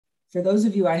For those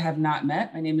of you I have not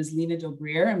met, my name is Lena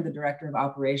Dobrier. I'm the Director of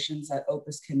Operations at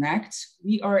Opus Connect.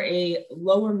 We are a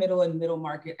lower middle and middle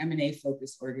market M&A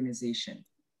focused organization,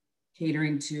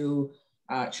 catering to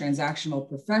transactional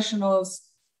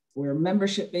professionals. We're a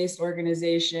membership-based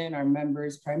organization. Our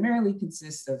members primarily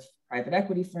consist of private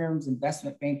equity firms,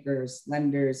 investment bankers,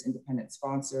 lenders, independent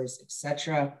sponsors,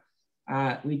 etc.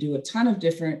 We do a ton of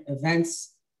different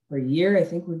events per year. I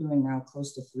think we're doing now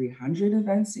close to 300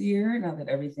 events a year now that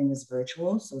everything is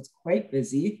virtual. So it's quite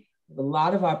busy with a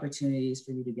lot of opportunities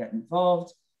for you to get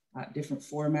involved, different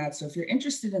formats. So if you're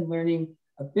interested in learning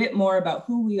a bit more about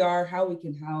who we are, how we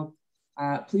can help,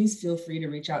 please feel free to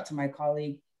reach out to my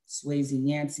colleague, Swayze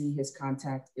Yancey. His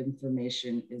contact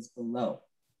information is below.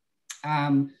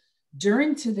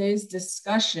 During today's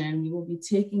discussion, we will be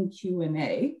taking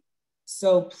Q&A.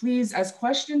 So please, as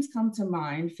questions come to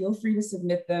mind, feel free to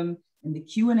submit them in the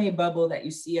Q&A bubble that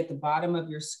you see at the bottom of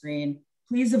your screen.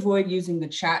 Please avoid using the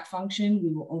chat function. We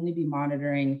will only be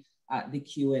monitoring the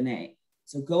Q&A.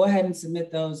 So go ahead and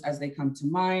submit those as they come to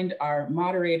mind. Our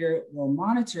moderator will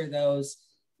monitor those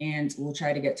and we'll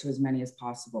try to get to as many as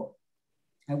possible.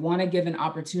 I want to give an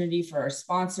opportunity for our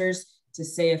sponsors to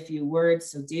say a few words.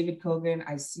 So David Kogan,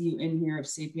 I see you in here of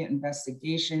Sapient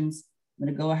Investigations. I'm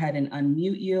going to go ahead and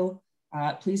unmute you.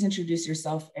 Please introduce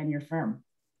yourself and your firm.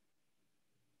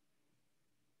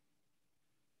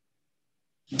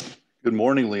 Good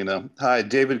morning, Lena. Hi,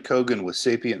 David Kogan with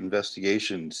Sapient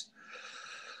Investigations.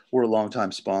 We're a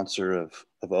longtime sponsor of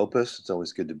Opus. It's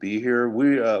always good to be here.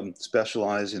 We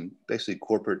specialize in basically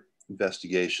corporate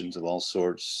investigations of all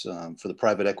sorts for the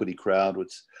private equity crowd,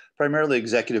 with primarily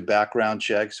executive background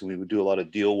checks. We would do a lot of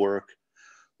deal work,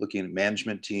 looking at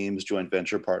management teams, joint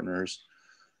venture partners,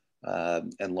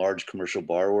 and large commercial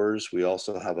borrowers. We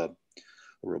also have a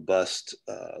robust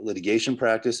litigation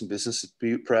practice and business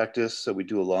dispute practice. So we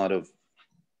do a lot of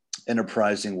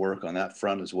enterprising work on that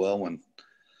front as well when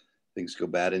things go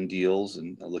bad in deals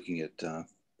and looking at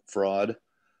fraud.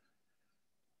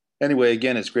 Anyway,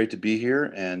 again, it's great to be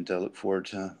here and I look forward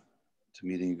to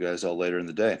meeting you guys all later in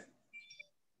the day.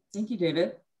 Thank you,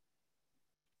 David.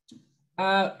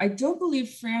 I don't believe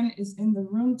Fran is in the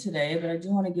room today, but I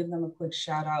do want to give them a quick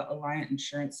shout out. Alliant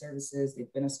Insurance Services,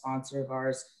 they've been a sponsor of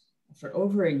ours for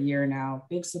over a year now,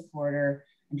 big supporter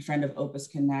and friend of Opus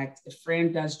Connect. If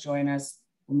Fran does join us,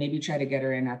 we'll maybe try to get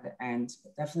her in at the end,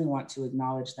 but definitely want to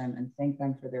acknowledge them and thank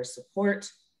them for their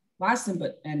support. Last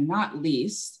and not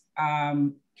least,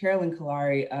 Carollynn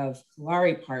Callari of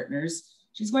Callari Partners.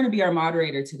 She's going to be our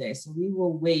moderator today, so we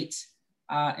will wait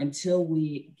until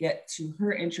we get to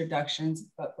her introductions.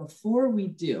 But before we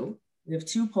do, we have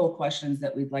two poll questions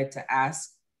that we'd like to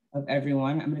ask of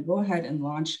everyone. I'm going to go ahead and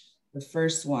launch the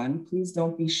first one. Please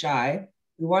don't be shy.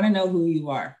 We want to know who you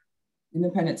are.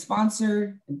 Independent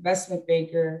sponsor, investment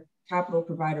banker, capital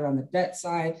provider on the debt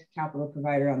side, capital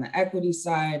provider on the equity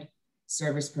side,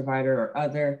 service provider or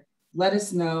other. Let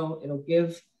us know. It'll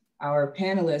give our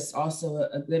panelists also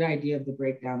a good idea of the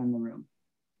breakdown in the room.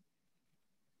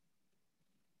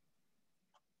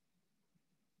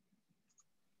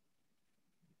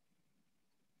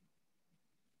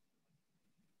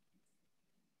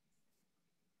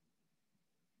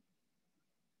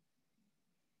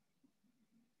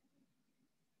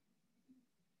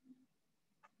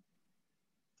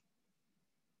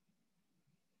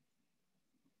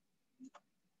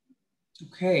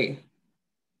 Okay.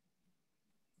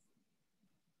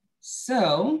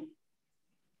 So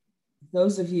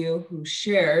those of you who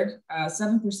shared,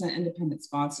 7% independent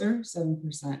sponsor,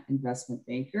 7% investment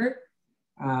banker,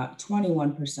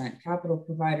 21% capital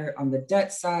provider on the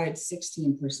debt side,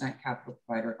 16% capital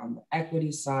provider on the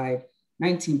equity side,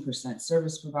 19%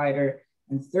 service provider,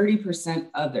 and 30%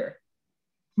 other.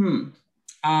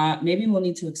 Maybe we'll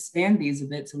need to expand these a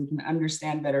bit so we can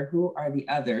understand better who are the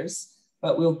others.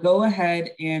 But we'll go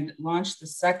ahead and launch the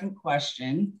second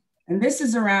question. And this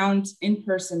is around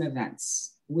in-person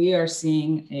events. We are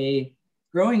seeing a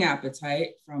growing appetite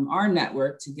from our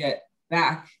network to get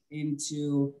back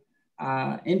into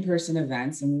in-person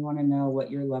events. And we want to know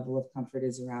what your level of comfort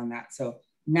is around that. So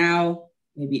now,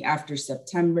 maybe after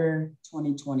September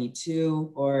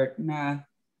 2022, or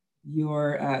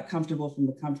you're comfortable from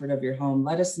the comfort of your home,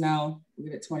 let us know. We'll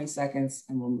give it 20 seconds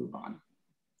and we'll move on.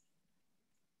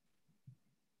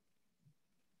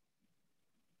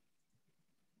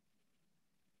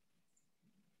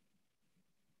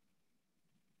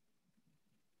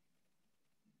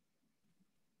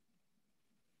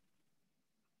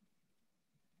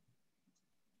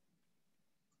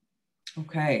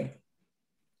 Okay,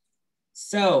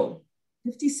 so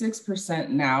 56%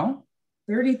 now,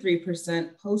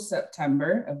 33%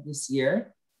 post-September of this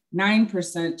year, 9%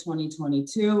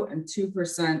 2022, and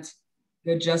 2%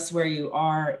 good just where you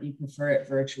are, you prefer it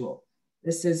virtual.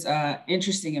 This is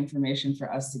interesting information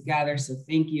for us to gather, so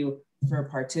thank you for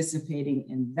participating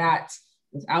in that.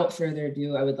 Without further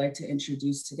ado, I would like to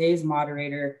introduce today's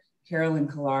moderator,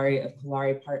 Carollynn Callari of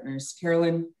Callari Partners.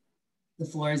 Carollynn, the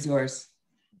floor is yours.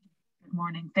 Good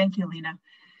morning. Thank you, Lena.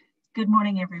 Good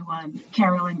morning, everyone.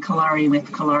 Carollynn Callari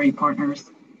with Callari Partners.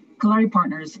 Callari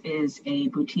Partners is a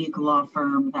boutique law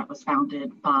firm that was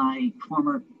founded by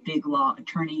former big law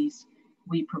attorneys.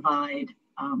 We provide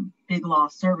big law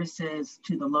services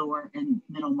to the lower and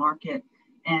middle market,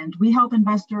 and we help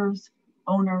investors,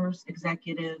 owners,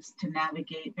 executives to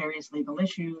navigate various legal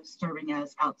issues, serving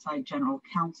as outside general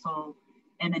counsel,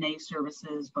 M&A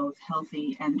services, both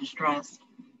healthy and distressed,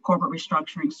 corporate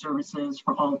restructuring services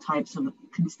for all types of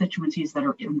constituencies that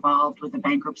are involved with a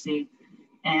bankruptcy.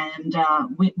 And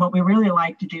what we really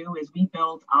like to do is we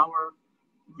build our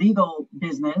legal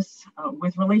business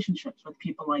with relationships with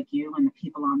people like you and the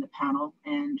people on the panel,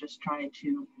 and just try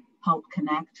to help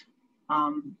connect,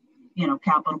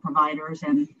 capital providers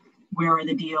and where are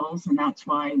the deals. And that's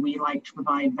why we like to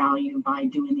provide value by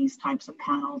doing these types of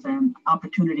panels and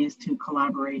opportunities to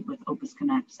collaborate with Opus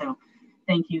Connect. So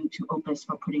thank you to Opus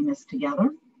for putting this together.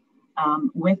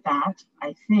 With that,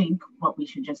 I think what we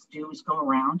should just do is go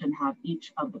around and have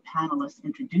each of the panelists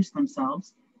introduce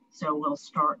themselves. So we'll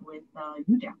start with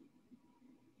you, Dan.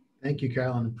 Thank you,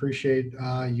 Carollynn. Appreciate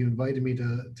you inviting me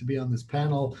to be on this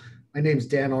panel. My name is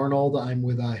Dan Arnold. I'm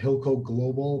with Hilco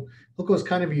Global. Hilco is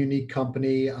kind of a unique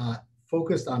company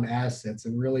focused on assets,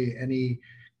 and really any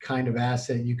kind of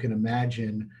asset you can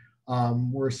imagine.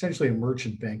 We're essentially a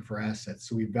merchant bank for assets.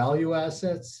 So we value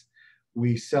assets,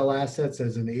 we sell assets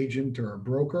as an agent or a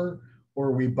broker,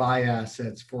 or we buy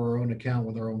assets for our own account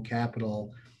with our own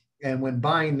capital. And when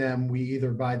buying them, we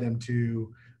either buy them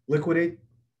to liquidate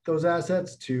those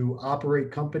assets, to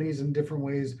operate companies in different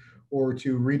ways, or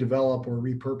to redevelop or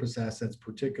repurpose assets,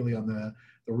 particularly on the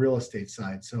real estate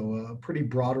side. So a pretty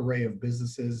broad array of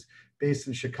businesses based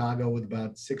in Chicago with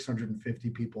about 650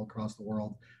 people across the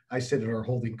world. I sit at our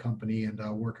holding company and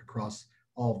work across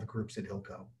all of the groups at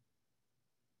Hilco.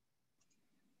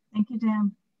 Thank you,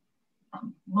 Dan.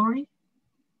 Lori?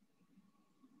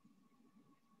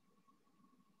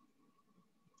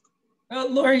 Oh,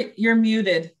 Lori, you're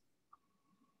muted.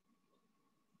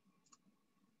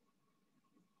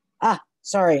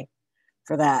 Sorry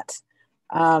for that.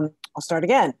 I'll start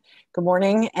again. Good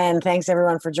morning, and thanks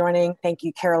everyone for joining. Thank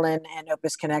you, Carollynn and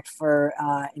Opus Connect, for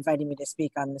inviting me to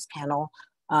speak on this panel.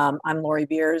 I'm Lori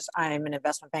Beers. I'm an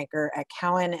investment banker at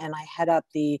Cowen, and I head up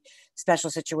the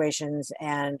Special Situations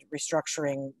and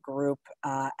Restructuring Group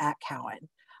at Cowen.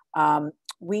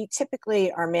 We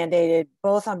typically are mandated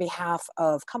both on behalf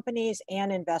of companies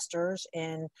and investors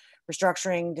in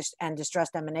restructuring and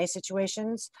distressed M&A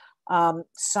situations.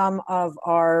 Some of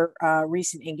our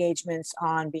recent engagements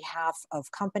on behalf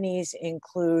of companies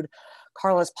include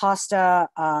Carlos Pasta,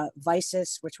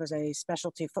 Visus, which was a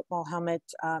specialty football helmet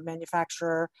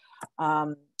manufacturer,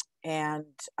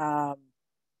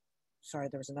 sorry,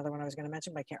 there was another one I was going to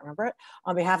mention, but I can't remember it.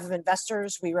 On behalf of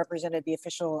investors, we represented the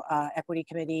official equity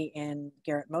committee in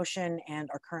Garrett Motion and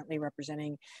are currently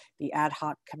representing the ad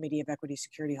hoc committee of equity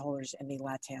security holders in the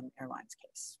LATAM Airlines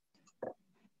case.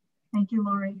 Thank you,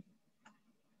 Lori.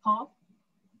 Paul?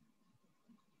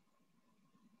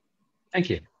 Thank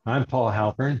you. I'm Paul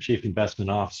Halpern, Chief Investment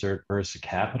Officer at Versa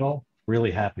Capital.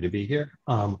 Really happy to be here.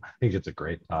 I think it's a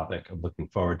great topic. I'm looking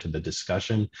forward to the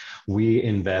discussion. We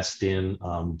invest in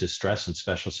distress and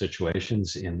special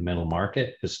situations in the middle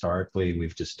market. Historically,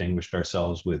 we've distinguished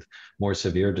ourselves with more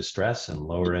severe distress and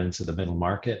lower ends of the middle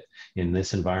market. In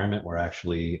this environment, we're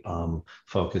actually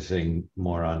focusing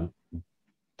more on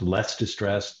less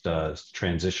distressed,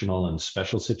 transitional and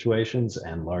special situations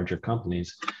and larger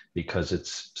companies because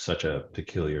it's such a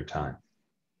peculiar time.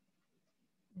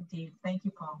 Indeed. Thank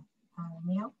you, Paul.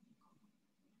 Neil?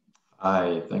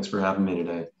 Hi, thanks for having me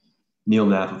today. Neil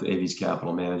Nath with AV's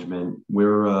Capital Management.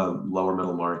 We're lower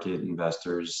middle market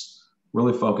investors,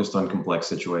 really focused on complex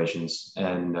situations,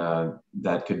 and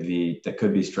that could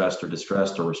be stressed or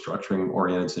distressed or restructuring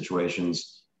oriented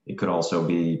situations. It could also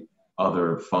be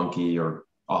other funky or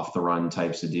off the run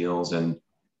types of deals. And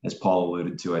as Paul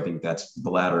alluded to, I think that's the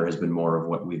latter has been more of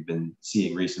what we've been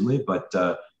seeing recently. But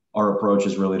our approach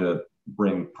is really to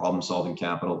bring problem solving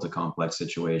capital to complex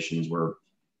situations. We're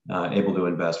able to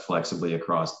invest flexibly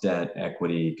across debt,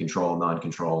 equity, control,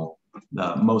 non-control.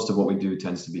 Most of what we do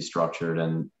tends to be structured,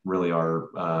 and really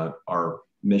our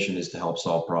mission is to help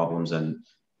solve problems. And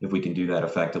if we can do that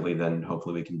effectively, then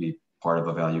hopefully we can be part of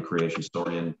a value creation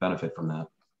story and benefit from that.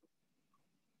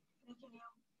 Thank you, Neil.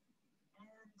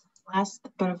 Last,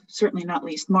 but certainly not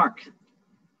least, Mark.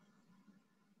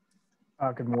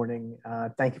 Good morning.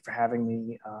 Thank you for having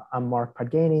me. I'm Mark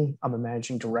Podgany. I'm a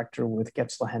managing director with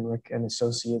Getzler Henrich and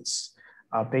Associates.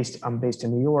 I'm based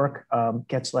in New York.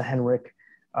 Getzler Henrich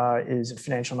is a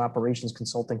financial and operations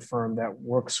consulting firm that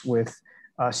works with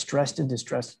stressed and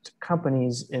distressed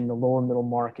companies in the lower middle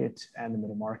market and the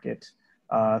middle market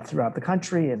throughout the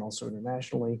country and also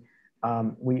internationally.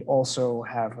 We also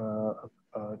have a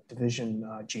division,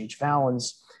 GH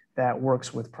Valens, that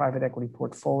works with private equity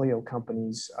portfolio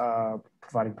companies,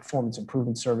 providing performance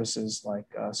improvement services like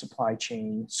supply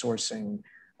chain, sourcing,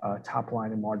 top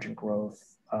line and margin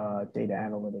growth, data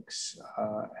analytics,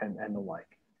 and the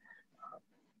like.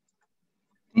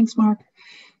 Thanks, Mark.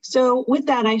 So with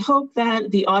that, I hope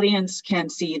that the audience can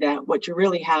see that what you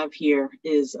really have here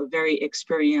is a very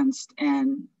experienced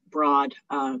and broad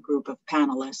group of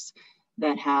panelists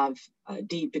that have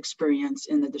deep experience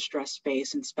in the distress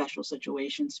space and special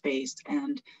situation space.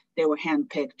 And they were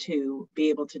handpicked to be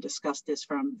able to discuss this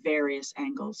from various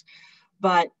angles.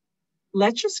 But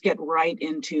let's just get right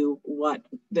into what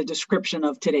the description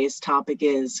of today's topic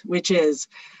is, which is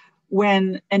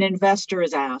when an investor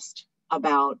is asked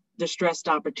about distressed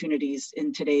opportunities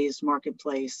in today's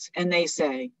marketplace, and they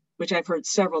say, which I've heard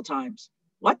several times,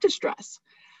 what distress?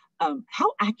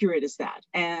 How accurate is that?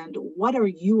 And what are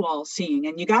you all seeing?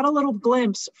 And you got a little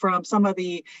glimpse from some of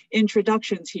the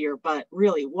introductions here, but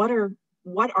really, what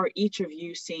are each of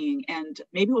you seeing? And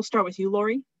maybe we'll start with you,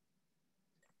 Lori.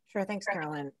 Sure, thanks,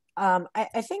 Carollynn.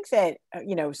 I think that,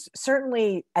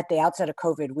 certainly at the outset of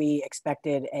COVID, we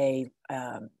expected a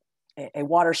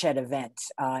watershed event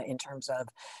in terms of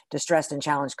distressed and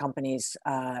challenged companies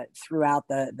throughout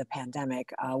the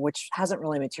pandemic, which hasn't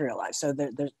really materialized. So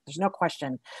there's no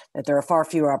question that there are far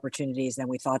fewer opportunities than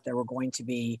we thought there were going to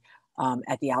be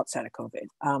at the outset of COVID.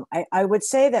 I would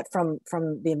say that from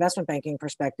the investment banking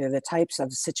perspective, the types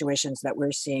of situations that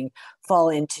we're seeing fall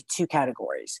into two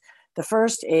categories. The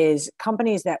first is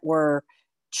companies that were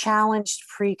challenged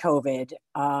pre-COVID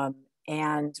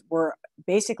and were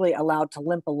basically allowed to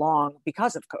limp along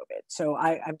because of COVID. So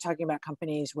I'm talking about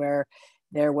companies where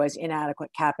there was inadequate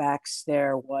CapEx,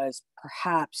 there was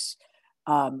perhaps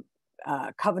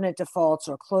covenant defaults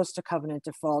or close to covenant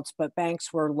defaults, but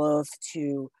banks were loath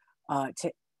to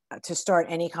start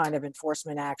any kind of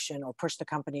enforcement action or push the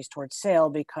companies towards sale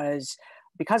because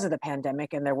of the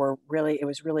pandemic, and it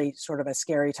was really sort of a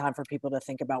scary time for people to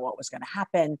think about what was going to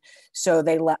happen. So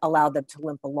they allowed them to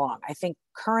limp along. I think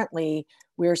currently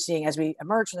we're seeing, as we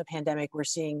emerge from the pandemic, we're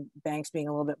seeing banks being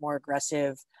a little bit more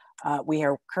aggressive. We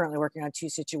are currently working on two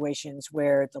situations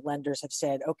where the lenders have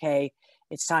said, okay,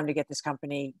 it's time to get this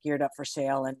company geared up for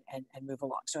sale and move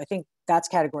along. So I think that's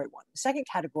category one. The second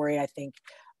category, I think,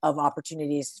 of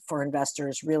opportunities for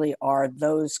investors really are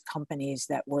those companies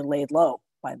that were laid low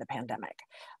by the pandemic.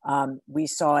 We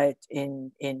saw it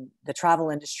in the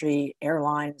travel industry,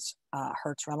 airlines,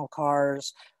 Hertz rental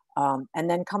cars, and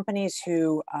then companies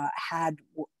who had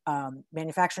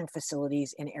manufacturing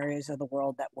facilities in areas of the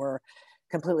world that were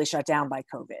completely shut down by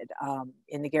COVID.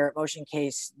 In the Garrett Motion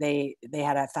case, they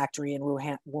had a factory in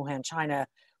Wuhan, China,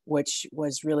 which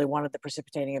was really one of the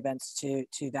precipitating events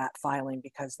to that filing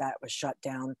because that was shut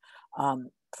down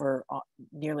for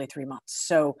nearly 3 months.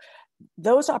 So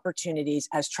those opportunities,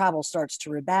 as travel starts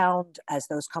to rebound, as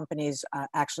those companies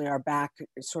actually are back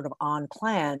sort of on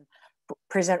plan,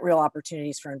 present real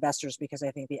opportunities for investors because I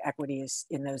think the equity is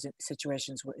in those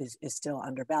situations is still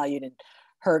undervalued. And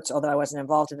Hertz, although I wasn't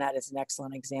involved in that, is an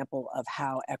excellent example of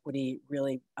how equity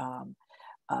really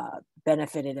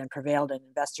benefited and prevailed, and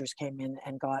investors came in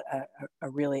and got a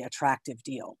really attractive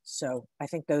deal. So I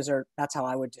think that's how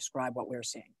I would describe what we're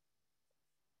seeing.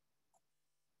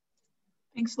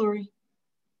 Thanks, Lori.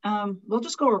 We'll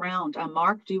just go around.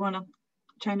 Mark, do you want to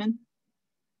chime in?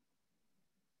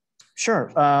 Sure.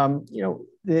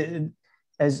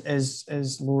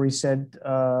 As Lori said,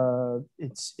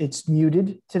 it's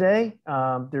muted today.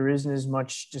 There isn't as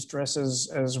much distress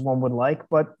as one would like,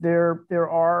 but there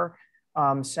are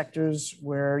sectors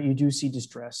where you do see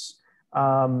distress.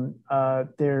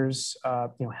 There's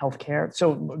healthcare.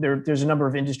 So there's a number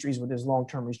of industries where there's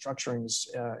long-term restructurings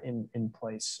in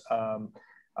place,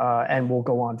 and will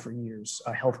go on for years.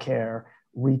 Healthcare,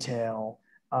 retail,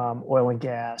 oil and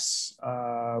gas,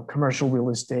 commercial real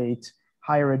estate,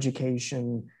 higher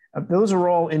education. Those are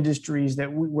all industries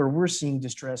where we're seeing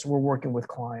distress. We're working with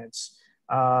clients,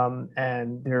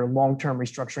 and they're long-term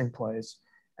restructuring plays.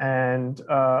 And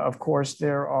of course,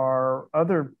 there are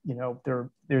other,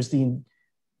 there's the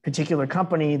particular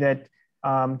company that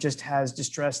just has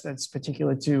distress that's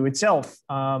particular to itself,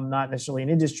 not necessarily an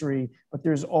industry, but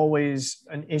there's always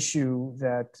an issue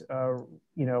that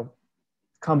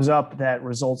comes up that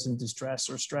results in distress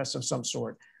or stress of some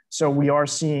sort. So we are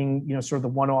seeing sort of the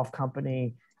one-off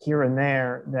company here and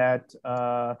there that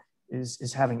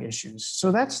is having issues.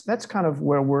 So that's kind of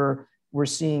where we're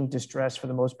seeing distress for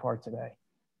the most part today.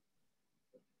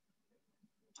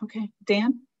 Okay,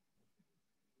 Dan?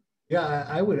 Yeah,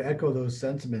 I would echo those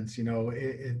sentiments.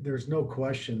 There's no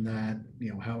question that,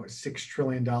 how $6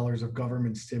 trillion of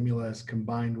government stimulus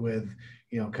combined with,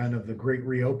 kind of the great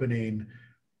reopening,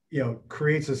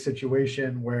 creates a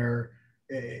situation where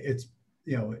it's,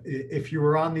 if you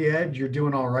were on the edge, you're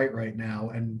doing all right now.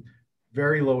 And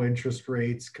very low interest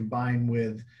rates combined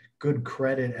with good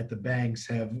credit at the banks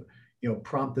have,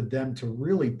 prompted them to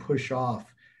really push off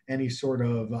any sort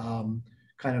of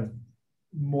kind of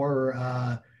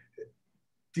more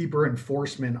deeper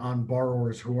enforcement on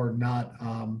borrowers who are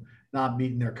not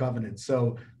meeting their covenants.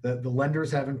 So the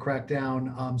lenders haven't cracked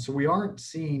down. So we aren't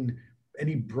seeing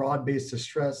any broad-based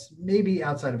distress, maybe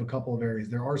outside of a couple of areas.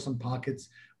 There are some pockets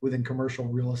within commercial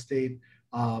real estate.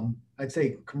 I'd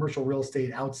say commercial real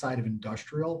estate outside of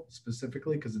industrial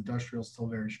specifically, because industrial is still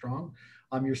very strong.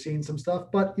 You're seeing some stuff,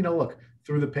 but look,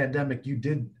 through the pandemic, you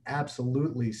did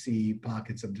absolutely see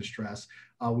pockets of distress.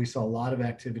 We saw a lot of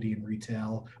activity in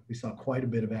retail. We saw quite a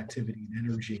bit of activity in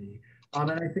energy.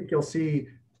 And I think you'll see,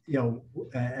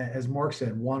 as Mark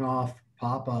said, one-off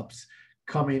pop-ups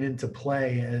coming into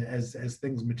play as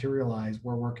things materialize.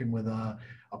 We're working with a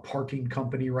parking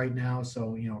company right now.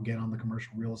 So, again, on the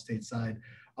commercial real estate side,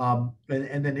 and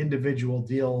then individual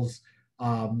deals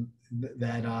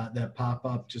that pop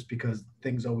up just because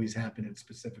things always happen at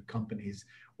specific companies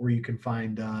where you can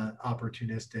find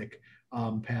opportunistic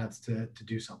paths to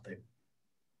do something.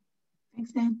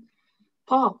 Thanks, Dan.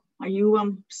 Paul, are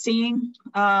you seeing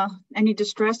any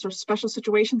distress or special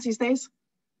situations these days?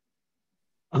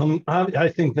 I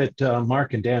think that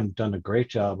Mark and Dan have done a great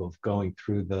job of going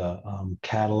through the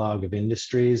catalog of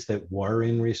industries that were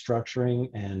in restructuring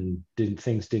and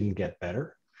things didn't get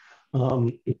better.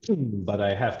 But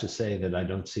I have to say that I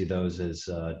don't see those as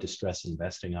distress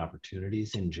investing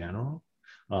opportunities in general,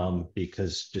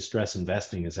 because distress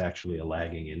investing is actually a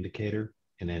lagging indicator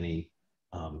in any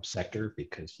sector,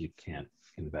 because you can't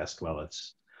invest while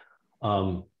it's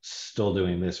still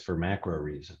doing this for macro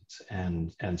reasons.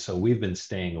 And so we've been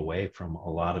staying away from a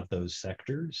lot of those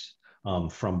sectors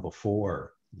from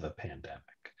before the pandemic.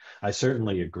 I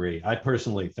certainly agree. I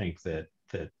personally think that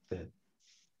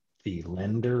the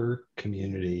lender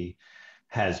community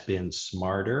has been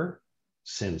smarter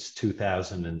since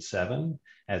 2007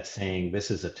 at saying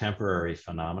this is a temporary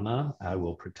phenomenon. I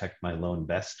will protect my loan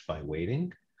best by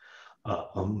waiting.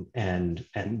 And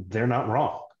they're not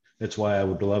wrong. That's why I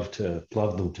would love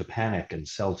them to panic and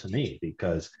sell to me,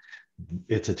 because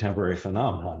it's a temporary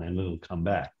phenomenon and it'll come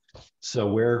back.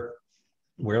 So we're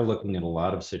looking at a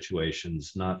lot of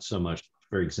situations, not so much,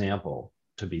 for example,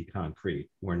 to be concrete,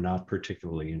 we're not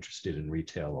particularly interested in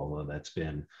retail, although that's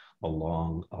been a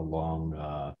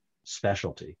long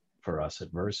specialty for us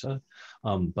at Versa.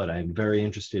 But I'm very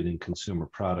interested in consumer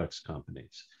products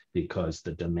companies, because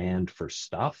the demand for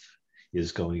stuff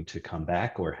is going to come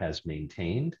back or has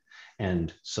maintained,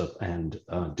 and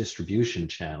distribution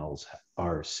channels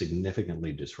are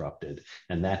significantly disrupted,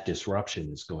 and that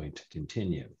disruption is going to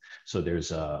continue. So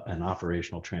there's an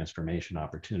operational transformation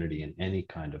opportunity in any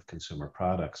kind of consumer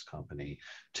products company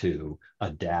to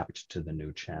adapt to the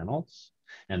new channels,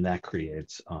 and that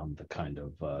creates the kind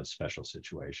of special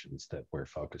situations that we're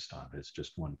focused on. It's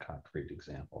just one concrete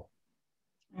example.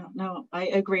 No, I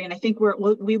agree. And I think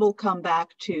we will come back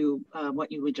to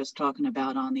what you were just talking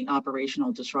about on the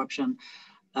operational disruption.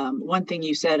 One thing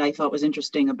you said I thought was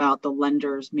interesting about the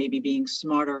lenders maybe being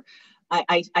smarter.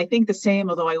 I think the same,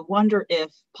 although I wonder if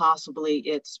possibly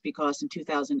it's because in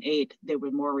 2008, there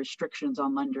were more restrictions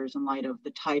on lenders in light of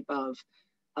the type of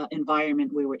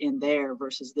environment we were in there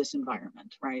versus this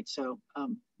environment, right? So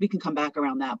we can come back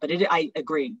around that, but I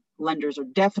agree. Lenders are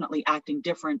definitely acting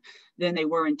different than they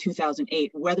were in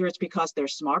 2008, whether it's because they're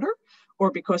smarter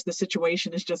or because the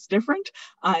situation is just different.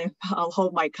 I'll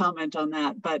hold my comment on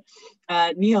that. But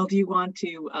Neil, do you want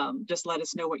to just let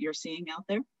us know what you're seeing out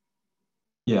there?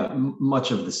 Yeah,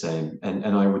 much of the same. And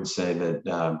I would say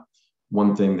that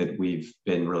one thing that we've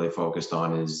been really focused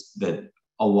on is that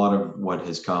a lot of what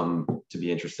has come to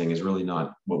be interesting is really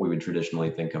not what we would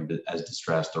traditionally think of as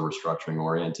distressed or restructuring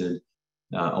oriented.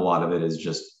 A lot of it is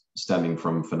just stemming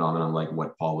from phenomena like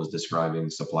what Paul was describing.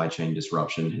 Supply chain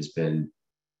disruption has been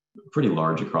pretty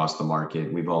large across the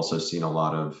market. We've also seen a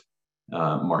lot of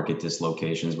market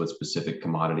dislocations with specific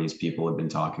commodities. People have been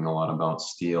talking a lot about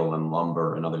steel and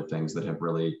lumber and other things that have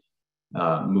really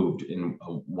moved in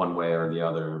one way or the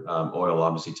other. Oil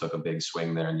obviously took a big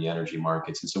swing there in the energy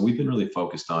markets. And so we've been really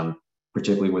focused on,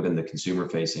 particularly within the consumer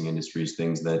facing industries,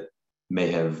 things that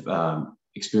may have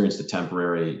experienced a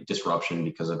temporary disruption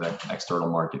because of external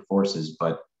market forces.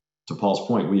 But to Paul's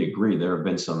point, we agree there have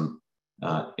been some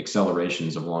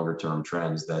accelerations of longer term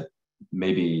trends that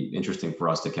may be interesting for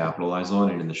us to capitalize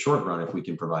on. And in the short run, if we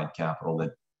can provide capital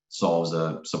that solves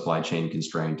a supply chain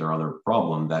constraint or other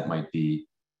problem, that might be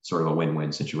sort of a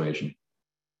win-win situation.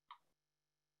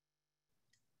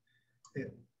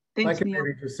 Thanks, I can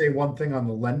maybe just say one thing on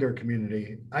the lender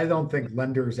community. I don't think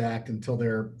lenders act until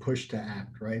they're pushed to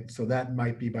act, right? So that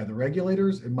might be by the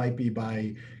regulators, it might be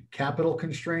by capital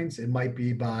constraints, it might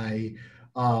be by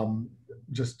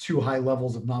just too high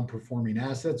levels of non-performing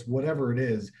assets, whatever it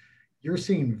is. You're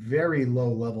seeing very low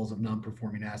levels of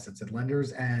non-performing assets at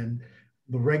lenders, and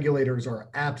the regulators are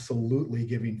absolutely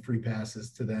giving free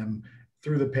passes to them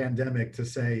through the pandemic to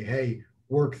say, hey,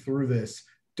 work through this.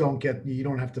 You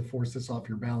don't have to force this off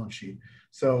your balance sheet.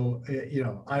 So,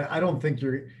 I don't think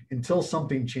until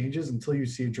something changes, until you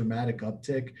see a dramatic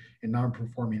uptick in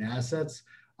non-performing assets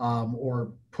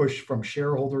or push from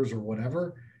shareholders or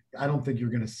whatever, I don't think you're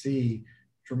going to see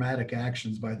dramatic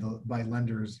actions by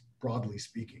lenders, broadly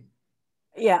speaking.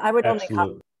 Yeah, I would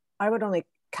only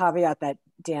caveat that,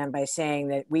 Dan, by saying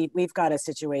that we've got a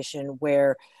situation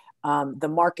where the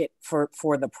market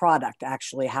for the product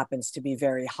actually happens to be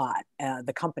very hot.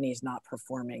 The company is not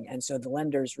performing. And so the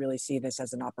lenders really see this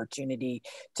as an opportunity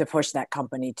to push that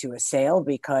company to a sale,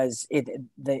 because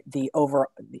the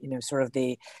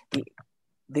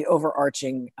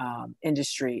overarching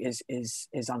industry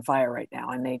is on fire right now.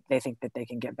 And they think that they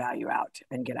can get value out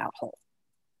and get out whole.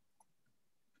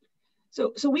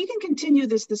 So we can continue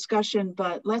this discussion,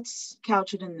 but let's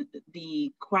couch it in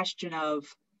the question of,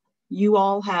 you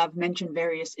all have mentioned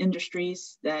various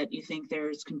industries that you think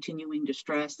there's continuing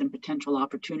distress and potential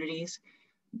opportunities.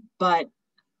 But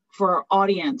for our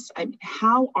audience,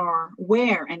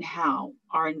 where and how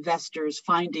are investors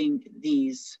finding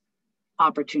these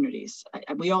opportunities?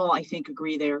 We all, I think,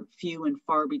 agree they're few and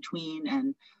far between.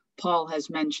 And Paul has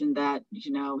mentioned that,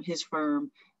 his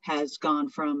firm has gone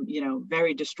from,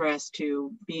 very distressed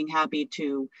to being happy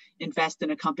to invest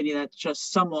in a company that's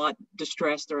just somewhat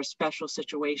distressed or a special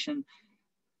situation.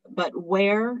 But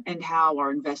where and how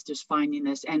are investors finding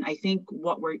this? And I think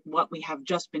what we have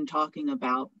just been talking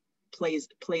about plays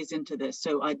into this.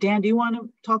 So Dan, do you want to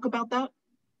talk about that?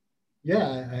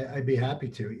 Yeah, I'd be happy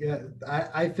to. Yeah,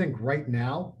 I think right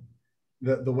now,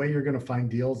 the way you're going to find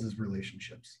deals is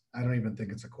relationships. I don't even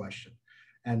think it's a question.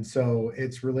 And so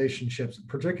it's relationships,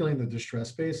 particularly in the distress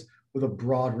space, with a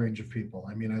broad range of people.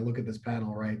 I mean, I look at this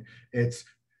panel, right? It's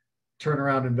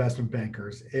turnaround investment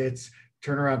bankers, it's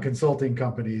turnaround consulting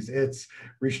companies, it's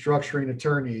restructuring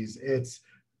attorneys, it's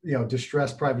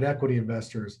distressed private equity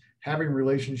investors. Having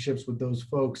relationships with those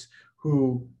folks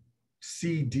who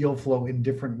see deal flow in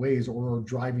different ways or are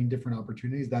driving different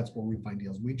opportunities, that's where we find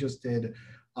deals. We just did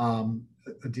a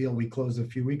deal we closed a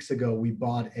few weeks ago. We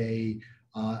bought a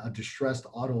distressed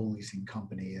auto leasing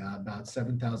company, about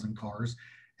 7,000 cars.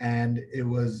 And it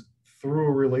was through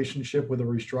a relationship with a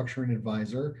restructuring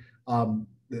advisor.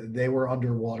 They were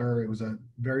underwater. It was a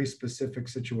very specific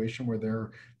situation where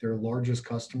their largest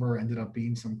customer ended up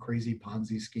being some crazy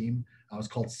Ponzi scheme. It was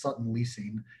called Sutton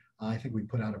Leasing. I think we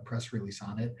put out a press release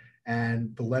on it.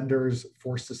 And the lenders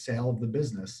forced the sale of the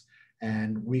business.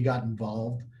 And we got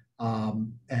involved.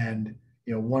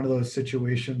 One of those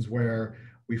situations where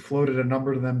we floated a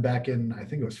number to them back in, I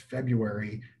think it was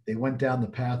February. They went down the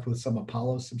path with some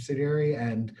Apollo subsidiary,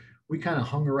 and we kind of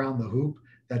hung around the hoop.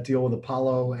 That deal with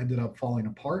Apollo ended up falling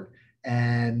apart,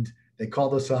 and they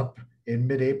called us up in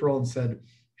mid-April and said,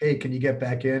 hey, can you get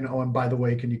back in? Oh, and by the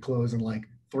way, can you close in like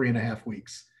 3.5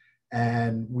 weeks?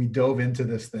 And we dove into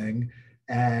this thing.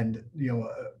 And,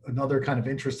 another kind of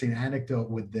interesting anecdote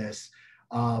with this,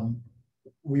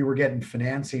 we were getting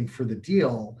financing for the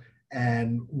deal,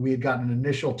 and we had gotten an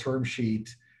initial term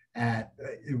sheet at,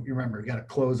 you remember, you got to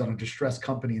close on a distressed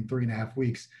company in 3.5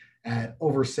 weeks at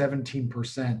over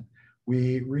 17%.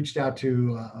 We reached out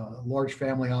to a large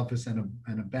family office and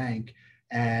a bank,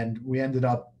 and we ended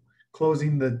up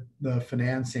closing the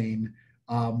financing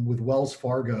with Wells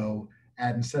Fargo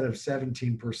at, instead of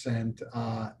 17%,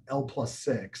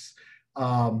 L+6,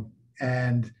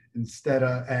 and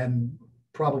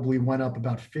probably went up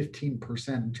about 15%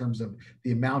 in terms of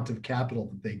the amount of capital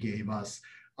that they gave us.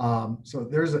 So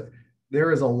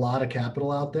there is a lot of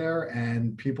capital out there,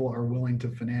 and people are willing to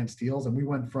finance deals. And we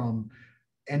went from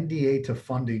NDA to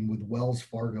funding with Wells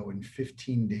Fargo in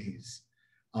 15 days.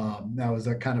 Now, is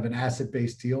that kind of an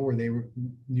asset-based deal where they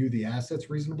knew the assets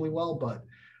reasonably well, but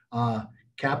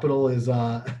capital is,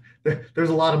 there's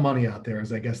a lot of money out there,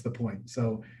 is I guess the point.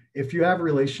 So if you have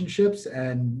relationships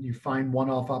and you find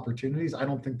one-off opportunities, I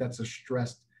don't think that's a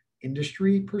stressed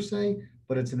industry per se,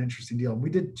 but it's an interesting deal. We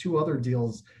did 2 other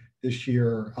deals this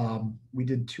year. We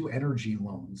did 2 energy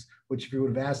loans, which if you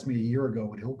would have asked me a year ago,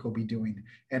 would Hilco be doing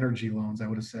energy loans? I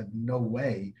would have said no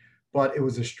way, but it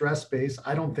was a stress base.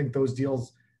 I don't think those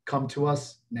deals come to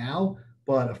us now,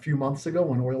 but a few months ago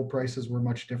when oil prices were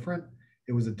much different,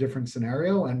 it was a different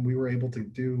scenario, and we were able to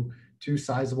do 2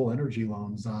 sizable energy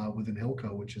loans within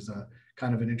Hilco, which is a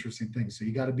kind of an interesting thing. So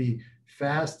you got to be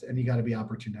fast and you got to be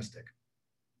opportunistic.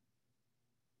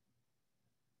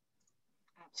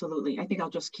 Absolutely. I think I'll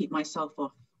just keep myself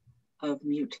off of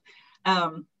mute.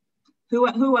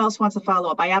 Who else wants to follow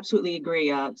up? I absolutely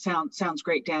agree. Sounds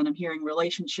great, Dan. I'm hearing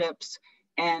relationships.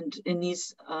 And in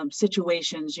these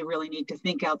situations, you really need to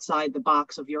think outside the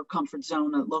box of your comfort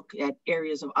zone and look at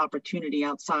areas of opportunity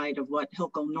outside of what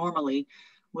Hilco normally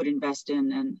would invest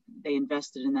in. And they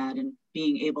invested in that and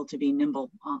being able to be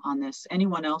nimble on this.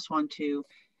 Anyone else want to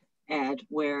add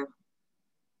where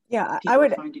I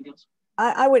would finding deals?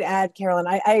 I would add, Carollynn,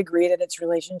 I agree that it's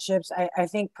relationships. I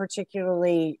think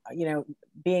particularly,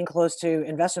 being close to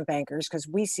investment bankers, because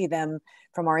we see them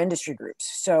from our industry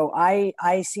groups. So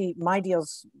I see my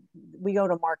deals, we go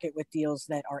to market with deals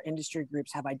that our industry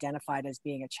groups have identified as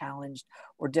being a challenged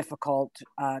or difficult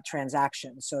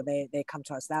transaction. So they come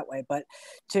to us that way. But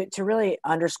to really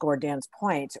underscore Dan's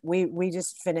point, we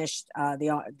just finished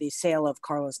the sale of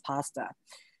Carlos Pasta.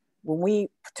 When we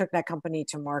took that company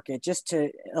to market, just to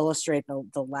illustrate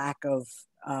the lack of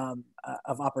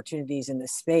opportunities in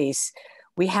this space,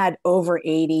 we had over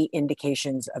 80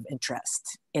 indications of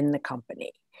interest in the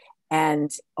company. And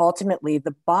ultimately,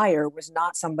 the buyer was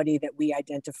not somebody that we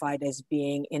identified as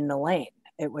being in the lane.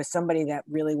 It was somebody that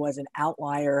really was an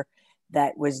outlier,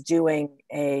 that was doing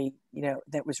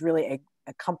that was really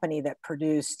a company that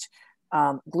produced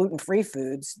gluten-free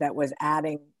foods, that was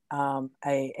adding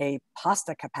a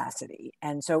pasta capacity.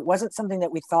 And so it wasn't something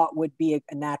that we thought would be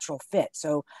a natural fit.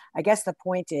 So I guess the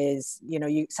point is,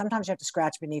 you sometimes you have to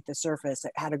scratch beneath the surface.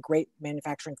 It had a great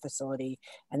manufacturing facility,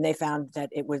 and they found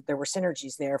that there were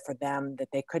synergies there for them that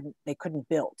they couldn't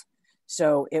build.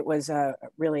 So it was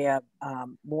really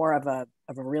more of a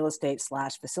real estate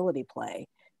 / facility play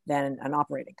than an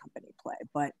operating company play.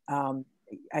 But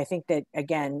I think that,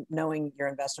 again, knowing your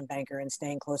investment banker and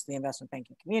staying close to the investment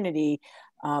banking community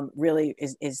really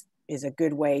is a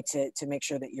good way to make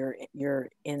sure that you're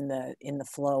in the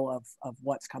flow of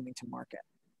what's coming to market.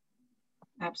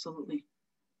 Absolutely.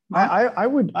 I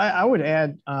would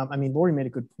add, Lori made a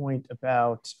good point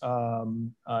about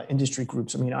industry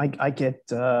groups. I get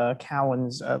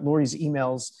Lori's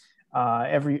emails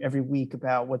every week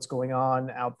about what's going on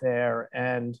out there.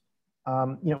 And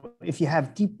if you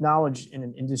have deep knowledge in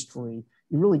an industry,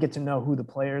 you really get to know who the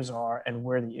players are and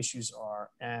where the issues are,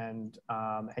 and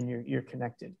you're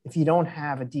connected. If you don't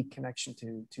have a deep connection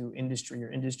to industry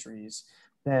or industries,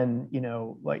 then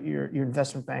like your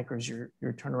investment bankers, your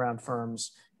turnaround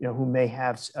firms, who may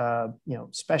have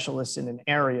specialists in an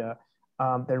area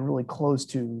that are really close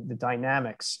to the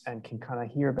dynamics and can kind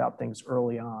of hear about things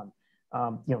early on,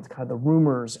 kind of the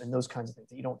rumors and those kinds of things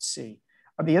that you don't see.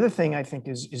 The other thing I think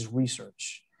is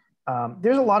research.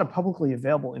 There's a lot of publicly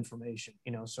available information,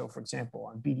 so for example,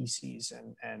 on BDCs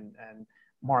and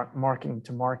marking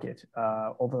to market,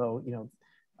 although,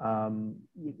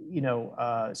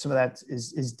 some of that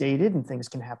is dated and things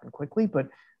can happen quickly, but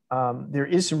there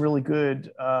is some really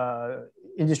good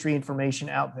industry information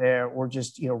out there, or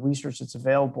just, research that's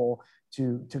available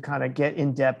to kind of get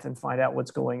in depth and find out what's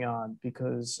going on,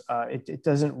 because it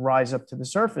doesn't rise up to the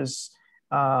surface.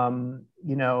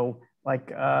 Like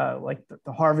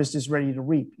the harvest is ready to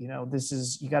reap.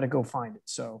 You got to go find it.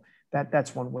 So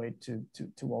that's one way to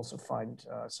also find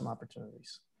some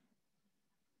opportunities.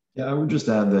 Yeah, I would just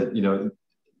add that,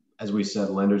 as we said,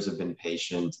 lenders have been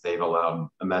patient. They've allowed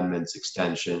amendments,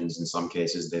 extensions. In some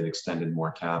cases, they've extended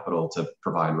more capital to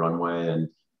provide runway. And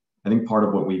I think part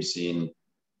of what we've seen,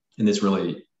 and this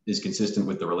really is consistent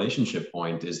with the relationship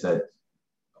point, is that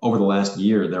over the last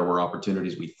year, there were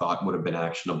opportunities we thought would have been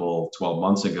actionable 12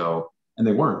 months ago, and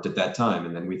they weren't at that time.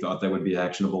 And then we thought they would be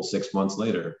actionable 6 months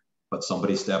later, but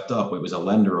somebody stepped up. It was a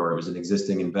lender or it was an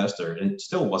existing investor, and it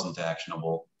still wasn't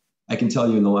actionable. I can tell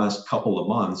you in the last couple of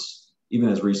months, even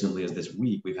as recently as this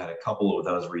week, we've had a couple of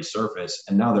those resurface,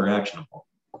 and now they're actionable.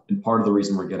 And part of the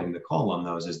reason we're getting the call on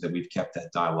those is that we've kept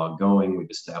that dialogue going. We've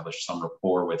established some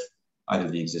rapport with either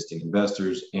the existing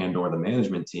investors and or the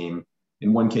management team.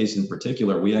 In one case in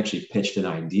particular, we actually pitched an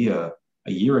idea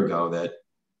a year ago that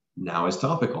now is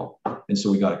topical. And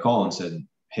so we got a call and said,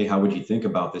 hey, how would you think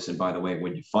about this? And by the way,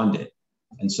 would you fund it?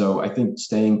 And so I think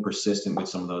staying persistent with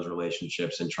some of those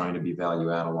relationships and trying to be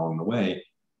value add along the way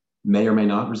may or may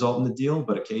not result in the deal,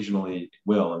 but occasionally it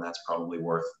will, and that's probably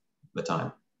worth the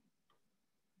time.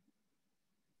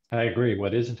 I agree.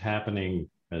 What isn't happening,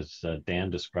 as Dan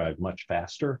described, much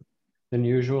faster than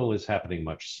usual is happening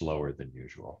much slower than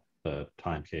usual. The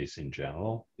time case in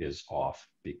general is off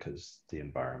because the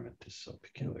environment is so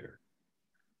peculiar.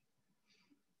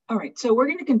 All right, so we're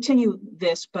going to continue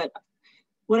this, but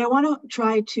what I want to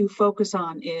try to focus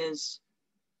on is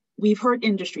we've heard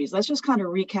industries. Let's just kind of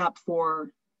recap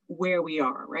for where we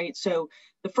are, right? So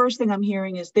the first thing I'm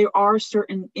hearing is there are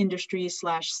certain industries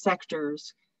 /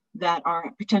 sectors that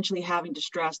are potentially having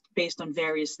distress based on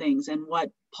various things. And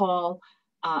what Paul,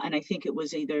 and I think it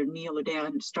was either Neil or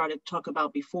Dan started to talk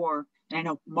about before, and I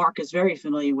know Mark is very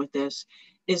familiar with this,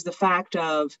 is the fact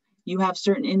of you have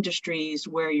certain industries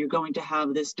where you're going to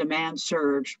have this demand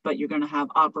surge, but you're going to have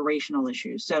operational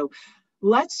issues. So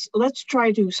let's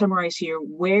try to summarize here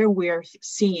where we're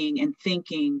seeing and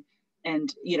thinking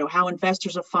and how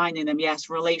investors are finding them. Yes,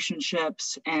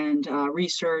 relationships and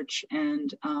research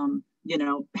and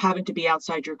having to be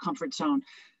outside your comfort zone.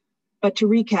 But to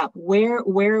recap,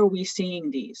 where are we seeing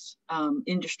these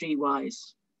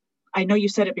industry-wise? I know you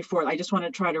said it before. I just want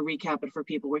to try to recap it for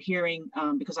people. We're hearing,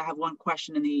 because I have one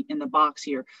question in the box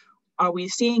here. Are we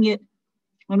seeing it?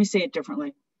 Let me say it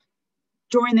differently.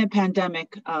 During the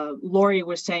pandemic, Lori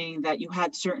was saying that you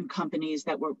had certain companies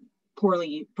that were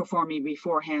poorly performing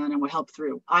beforehand and were helped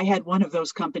through. I had one of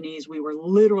those companies. We were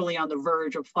literally on the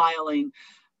verge of filing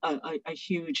a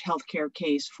huge healthcare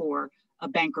case for a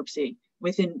bankruptcy.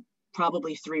 Within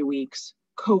probably 3 weeks,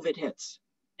 COVID hits.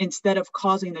 Instead of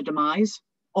causing the demise,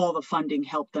 all the funding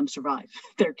helped them survive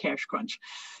their cash crunch.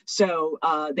 So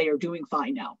they are doing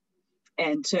fine now.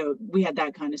 And so we had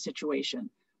that kind of situation.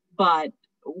 But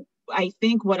I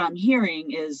think what I'm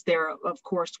hearing is there are, of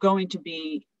course, going to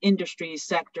be industries,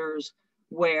 sectors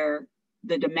where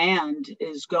the demand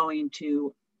is going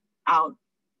to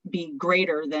be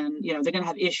greater than, they're going to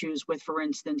have issues with, for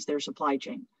instance, their supply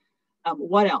chain.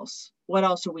 What else? What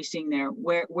else are we seeing there?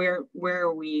 Where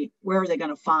are they going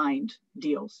to find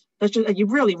deals? You're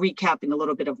really recapping a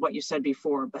little bit of what you said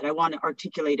before, but I want to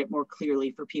articulate it more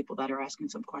clearly for people that are asking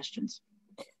some questions.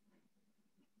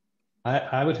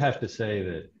 I would have to say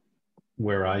that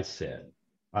where I sit,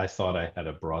 I thought I had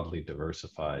a broadly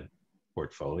diversified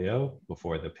portfolio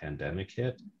before the pandemic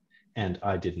hit. And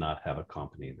I did not have a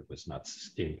company that was not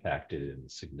impacted in a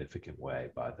significant way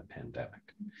by the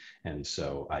pandemic. And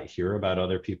so I hear about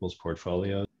other people's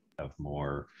portfolios have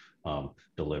more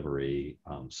delivery,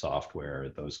 software,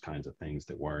 those kinds of things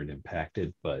that weren't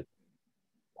impacted, but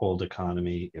old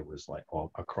economy, it was like all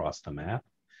across the map.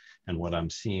 And what I'm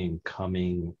seeing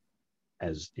coming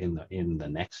as in the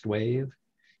next wave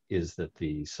is that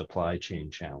the supply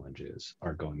chain challenges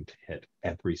are going to hit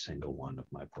every single one of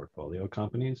my portfolio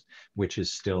companies, which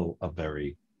is still a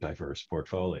very diverse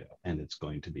portfolio, and it's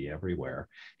going to be everywhere.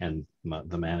 And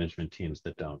the management teams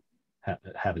that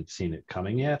haven't seen it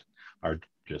coming yet are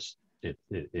just,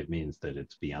 it means that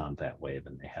it's beyond that wave,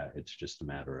 and it's just a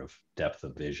matter of depth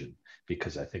of vision,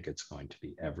 because I think it's going to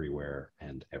be everywhere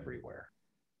and everywhere.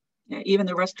 Yeah, even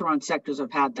the restaurant sectors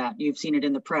have had that. You've seen it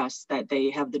in the press that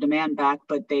they have the demand back,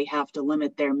 but they have to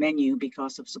limit their menu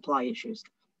because of supply issues.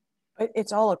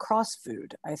 It's all across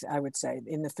food, I would say.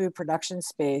 In the food production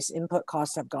space, input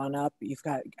costs have gone up.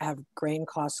 Have grain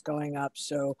costs going up.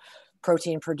 So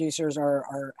protein producers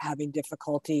are having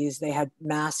difficulties. They had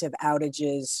massive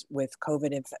outages with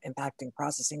COVID impacting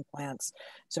processing plants.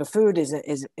 So food is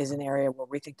an area where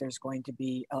we think there's going to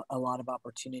be a lot of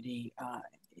opportunity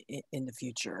in the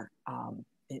future,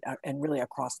 and really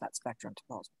across that spectrum, to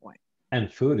Paul's point.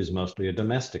 And food is mostly a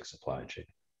domestic supply chain,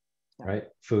 right?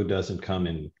 Food doesn't come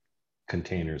in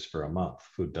containers for a month.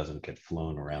 Food doesn't get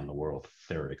flown around the world.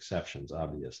 There are exceptions,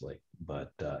 obviously,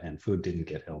 but and food didn't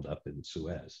get held up in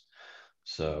Suez.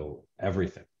 So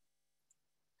everything.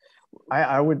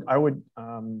 I would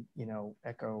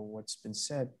echo what's been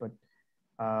said, but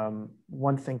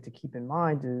one thing to keep in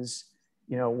mind is,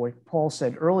 what Paul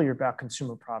said earlier about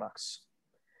consumer products.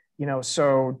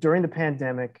 So during the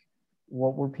pandemic,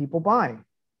 what were people buying?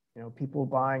 People were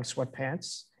buying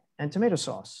sweatpants and tomato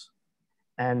sauce.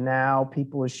 And now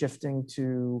people are shifting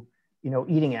to,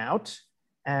 eating out,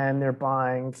 and they're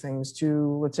buying things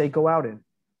to, let's say, go out in,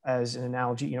 as an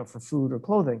analogy, for food or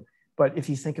clothing. But if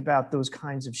you think about those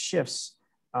kinds of shifts,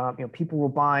 People were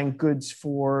buying goods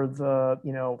for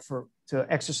to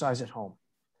exercise at home.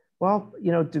 Well,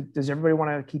 does everybody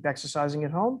want to keep exercising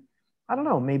at home? I don't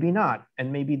know, maybe not.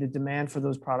 And maybe the demand for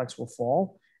those products will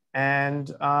fall. And,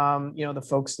 the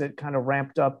folks that kind of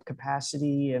ramped up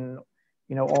capacity and,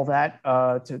 all that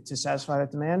to satisfy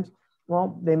that demand,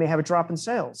 well, they may have a drop in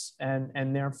sales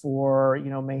and therefore,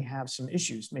 may have some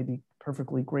issues, maybe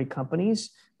perfectly great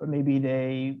companies, but maybe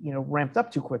they, ramped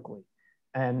up too quickly.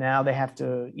 And now they have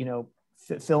to,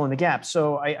 fill in the gap.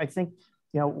 So I think,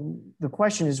 the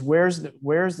question is, where's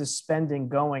the spending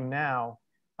going now?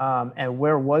 And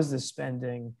where was the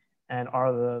spending? And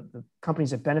are the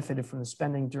companies that benefited from the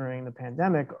spending during the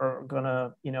pandemic are going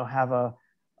to, have a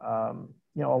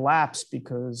lapse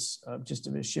because of just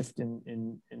of a shift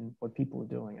in what people are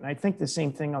doing? And I think the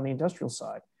same thing on the industrial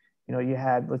side. You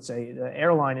had, let's say, the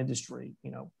airline industry,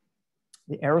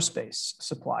 the aerospace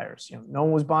suppliers, no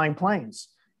one was buying planes.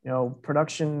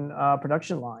 Production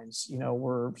lines,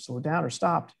 were slowed down or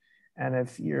stopped. And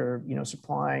if you're,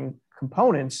 supplying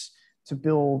components to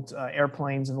build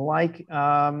airplanes and the like,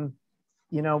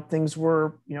 things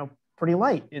were, pretty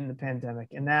light in the pandemic,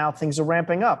 and now things are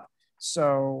ramping up.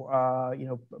 So,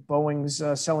 Boeing's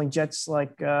selling jets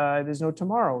like there's no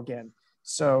tomorrow again.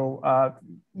 So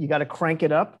you got to crank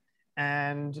it up.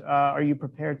 And are you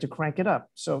prepared to crank it up?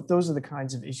 So those are the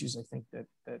kinds of issues I think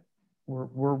that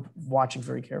we're watching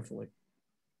very carefully.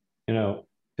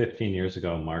 15 years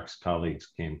ago, Mark's colleagues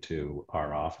came to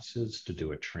our offices to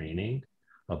do a training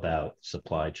about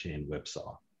supply chain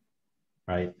whipsaw,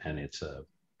 right? And it's a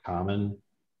common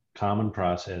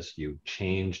process. You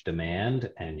change demand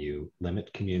and you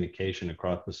limit communication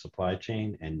across the supply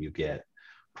chain, and you get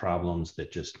problems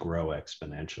that just grow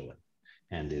exponentially.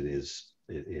 And it is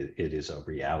a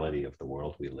reality of the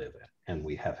world we live in. And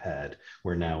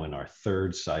we're now in our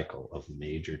third cycle of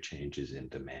major changes in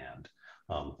demand,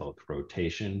 both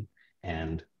rotation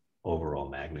and overall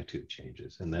magnitude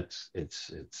changes. And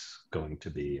it's going to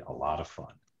be a lot of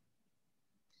fun.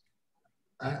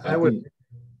 I would,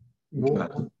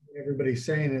 what everybody's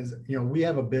saying is, we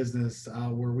have a business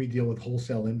where we deal with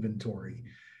wholesale inventory.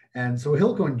 And so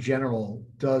Hilco in general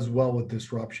does well with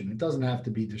disruption. It doesn't have to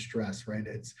be distress, right?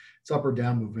 It's up or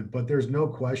down movement, but there's no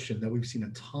question that we've seen a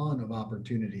ton of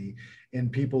opportunity in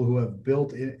people who have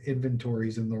built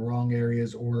inventories in the wrong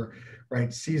areas, or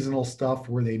seasonal stuff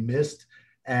where they missed.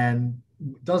 And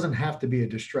it doesn't have to be a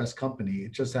distressed company.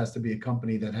 It just has to be a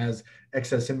company that has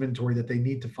excess inventory that they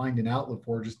need to find an outlet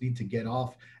for, just need to get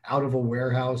out of a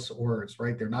warehouse, or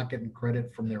they're not getting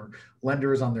credit from their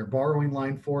lenders on their borrowing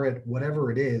line for it,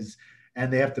 whatever it is,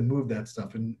 and they have to move that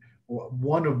stuff. And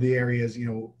one of the areas,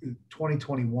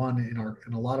 2021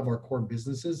 in a lot of our core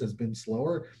businesses has been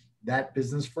slower. That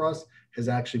business for us has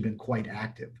actually been quite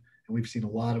active, and we've seen a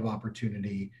lot of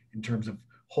opportunity in terms of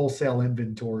wholesale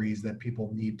inventories that people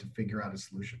need to figure out a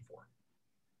solution for.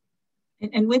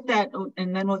 And with that,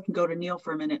 and then we can go to Neil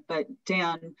for a minute, but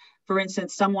Dan, for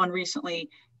instance, someone recently,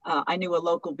 I knew a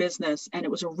local business, and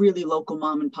it was a really local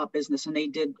mom and pop business, and they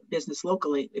did business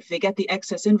locally. If they get the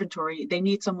excess inventory, they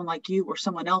need someone like you or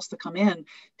someone else to come in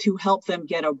to help them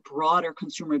get a broader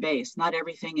consumer base. Not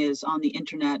everything is on the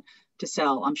internet to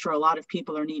sell. I'm sure a lot of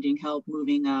people are needing help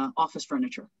moving office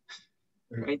furniture,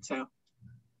 right? So.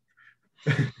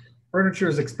 Furniture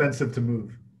is expensive to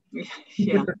move.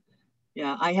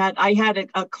 Yeah. I had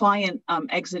a client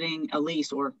exiting a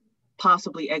lease, or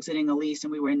possibly exiting a lease,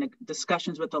 and we were in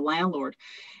discussions with the landlord,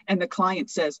 and the client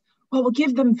says, well, we'll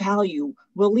give them value,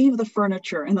 we'll leave the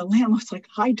furniture. And the landlord's like,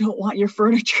 I don't want your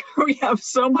furniture. We have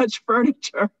so much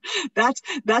furniture.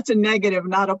 That's a negative,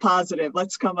 not a positive.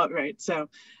 Let's come up, right? So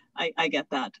I get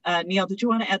that. Neil, did you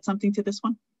want to add something to this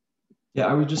one? Yeah,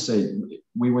 I would just say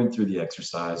we went through the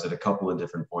exercise at a couple of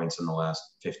different points in the last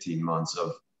 15 months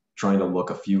of trying to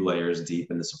look a few layers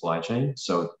deep in the supply chain.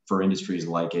 So for industries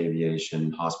like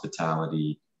aviation,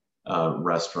 hospitality,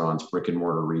 restaurants, brick and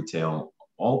mortar retail,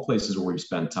 all places where we've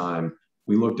spent time,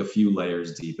 we looked a few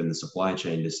layers deep in the supply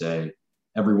chain to say,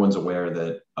 everyone's aware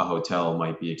that a hotel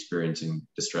might be experiencing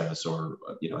distress, or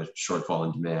a shortfall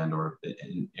in demand, or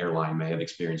an airline may have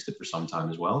experienced it for some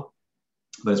time as well.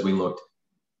 But as we looked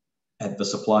at the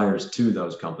suppliers to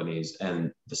those companies,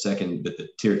 and the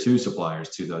tier 2 suppliers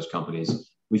to those companies,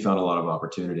 we found a lot of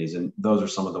opportunities. And those are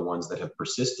some of the ones that have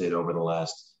persisted over the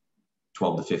last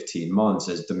 12 to 15 months,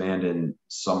 as demand in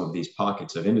some of these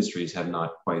pockets of industries have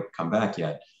not quite come back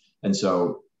yet. And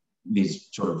so these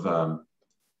sort of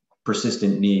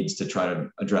persistent needs to try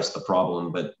to address the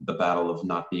problem, but the battle of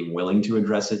not being willing to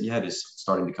address it yet is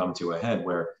starting to come to a head,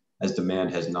 where as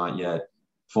demand has not yet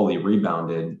fully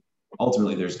rebounded,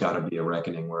 ultimately there's got to be a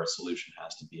reckoning where a solution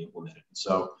has to be implemented.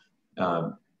 So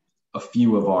a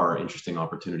few of our interesting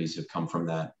opportunities have come from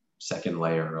that second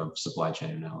layer of supply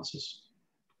chain analysis.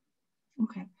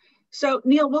 Okay. So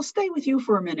Neil, we'll stay with you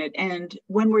for a minute. And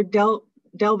when we're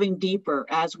delving deeper,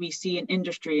 as we see an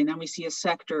industry and then we see a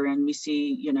sector and we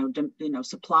see,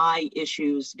 supply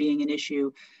issues being an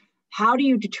issue, how do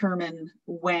you determine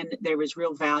when there is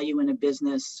real value in a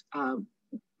business?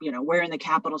 Where in the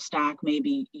capital stack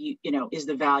maybe, is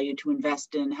the value to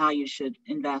invest in, how you should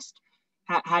invest?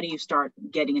 How do you start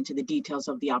getting into the details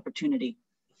of the opportunity?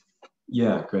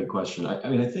 Yeah, great question.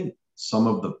 I think some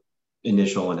of the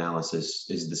initial analysis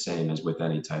is the same as with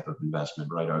any type of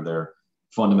investment, right? Are there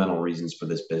fundamental reasons for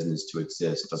this business to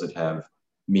exist? Does it have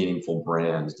meaningful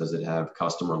brands? Does it have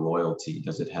customer loyalty?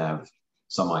 Does it have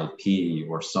some IP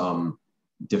or some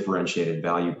differentiated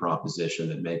value proposition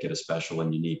that make it a special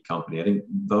and unique company? I think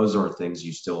those are things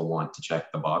you still want to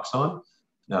check the box on.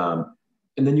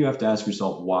 And then you have to ask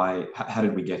yourself, why, how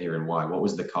did we get here and why? What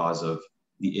was the cause of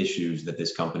the issues that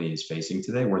this company is facing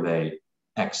today? Were they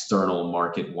external,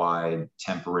 market-wide,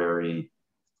 temporary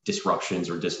disruptions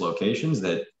or dislocations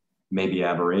that may be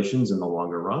aberrations in the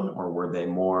longer run, or were they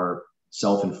more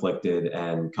self-inflicted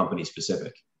and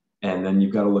company-specific? And then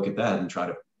you've got to look at that and try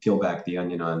to peel back the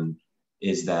onion on,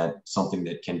 is that something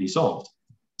that can be solved?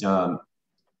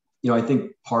 I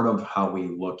think part of how we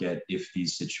look at if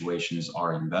these situations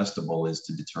are investable is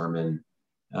to determine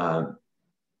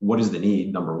what is the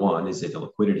need. Number one, is it a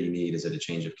liquidity need? Is it a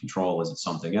change of control? Is it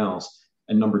something else?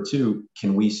 And number two,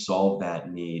 can we solve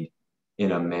that need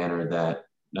in a manner that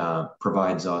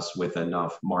provides us with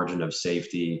enough margin of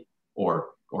safety or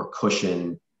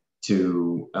cushion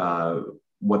to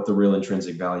what the real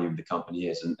intrinsic value of the company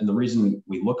is? And the reason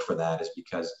we look for that is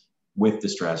because with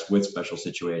distress, with special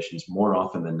situations, more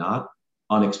often than not,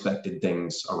 unexpected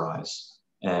things arise.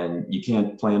 And you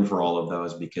can't plan for all of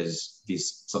those because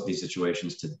these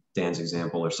situations, to Dan's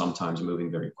example, are sometimes moving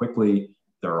very quickly.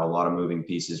 There are a lot of moving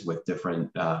pieces with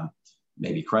different,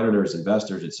 maybe creditors,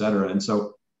 investors, et cetera. And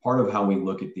so part of how we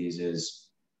look at these is,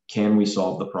 can we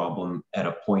solve the problem at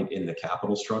a point in the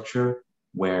capital structure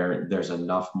where there's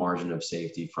enough margin of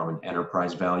safety from an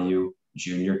enterprise value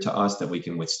junior to us that we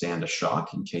can withstand a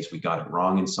shock in case we got it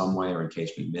wrong in some way or in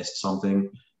case we missed something?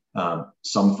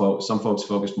 Some folks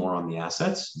focus more on the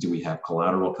assets. Do we have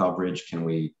collateral coverage? Can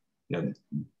we,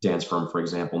 Dan's firm, for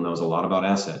example, knows a lot about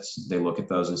assets. They look at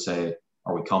those and say,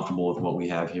 are we comfortable with what we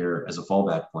have here as a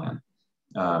fallback plan?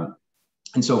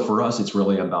 And so for us, it's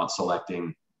really about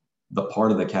selecting the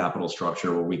part of the capital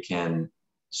structure where we can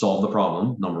solve the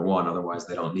problem, number one, otherwise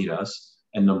they don't need us.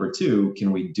 And number two,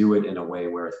 can we do it in a way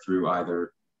where through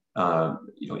either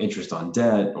interest on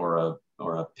debt or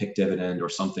a PIK dividend or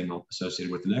something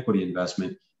associated with an equity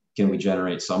investment, can we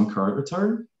generate some current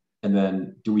return? And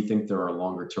then do we think there are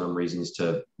longer term reasons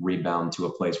to rebound to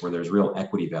a place where there's real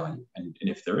equity value? And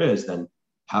if there is, then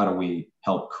how do we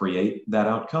help create that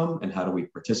outcome and how do we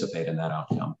participate in that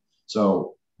outcome?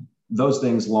 So those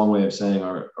things, long way of saying,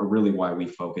 are really why we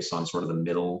focus on sort of the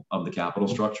middle of the capital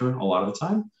structure a lot of the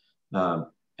time.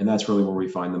 And that's really where we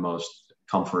find the most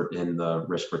comfort in the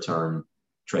risk return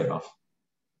trade-off.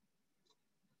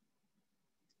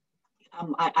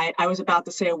 I was about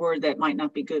to say a word that might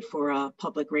not be good for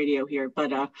public radio here,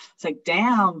 but it's like,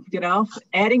 damn,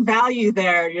 adding value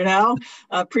there,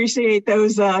 appreciate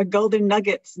those golden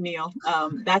nuggets, Neil.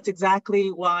 That's exactly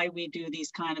why we do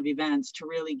these kind of events, to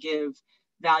really give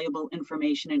valuable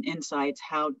information and insights.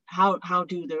 How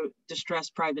do the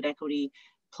distressed private equity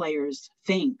players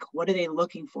think? What are they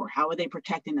looking for? How are they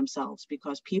protecting themselves?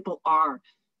 Because people are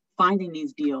finding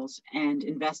these deals and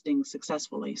investing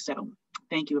successfully. So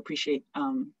thank you. Appreciate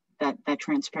that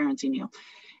transparency, Neil.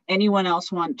 Anyone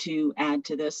else want to add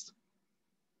to this?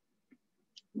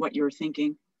 What you're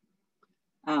thinking?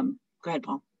 Go ahead,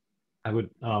 Paul. I would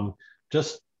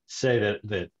just say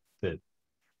that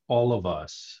all of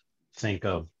us think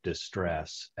of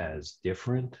distress as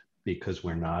different because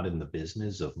we're not in the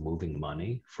business of moving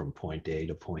money from point A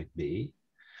to point B.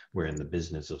 We're in the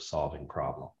business of solving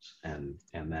problems. And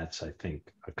that's, I think,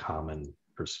 a common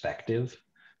perspective,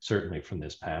 certainly from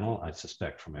this panel, I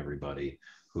suspect from everybody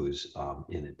who's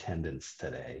in attendance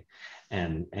today.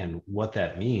 And what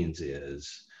that means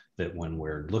is that when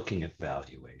we're looking at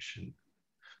valuation,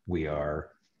 we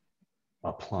are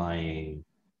applying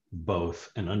both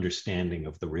an understanding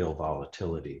of the real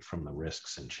volatility from the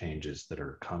risks and changes that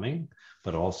are coming,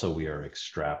 but also we are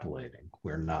extrapolating.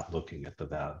 We're not looking at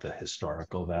the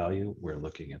historical value, we're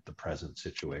looking at the present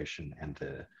situation and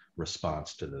the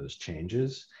response to those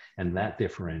changes, and that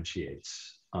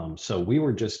differentiates. So we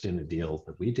were just in a deal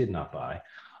that we did not buy,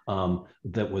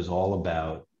 that was all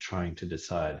about trying to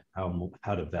decide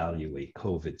how to value a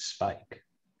COVID spike.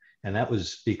 And that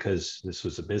was because this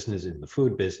was a business in the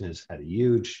food business, had a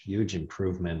huge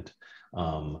improvement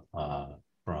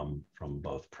from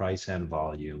both price and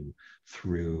volume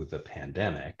through the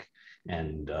pandemic,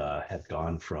 and had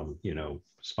gone from, you know,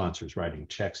 sponsors writing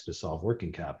checks to solve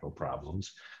working capital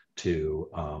problems to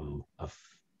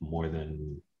more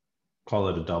than, call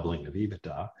it a doubling of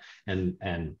EBITDA,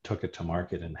 and took it to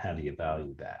market. And how do you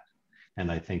value that?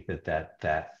 And I think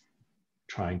that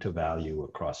trying to value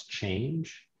across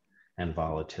change and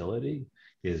volatility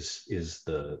is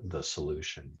the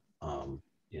solution,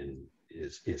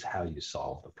 is how you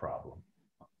solve the problem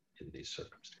in these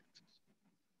circumstances.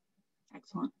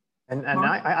 Excellent. And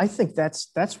I think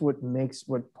that's what makes,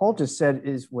 what Paul just said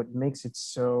is what makes it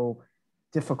so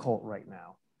difficult right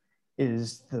now,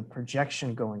 is the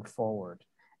projection going forward.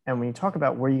 And when you talk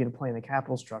about where you're going to play in the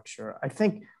capital structure, I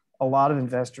think a lot of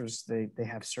investors, they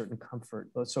have certain comfort.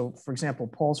 So for example,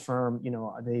 Paul's firm, you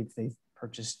know, they've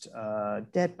purchased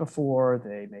debt before,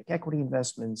 they make equity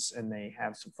investments, and they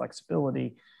have some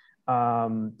flexibility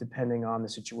depending on the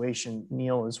situation.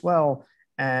 Neil as well,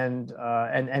 and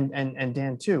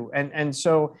Dan too. And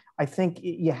so I think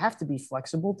you have to be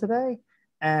flexible today.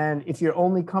 And if you're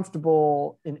only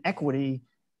comfortable in equity,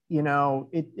 you know,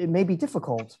 it may be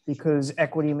difficult because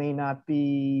equity may not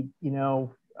be, you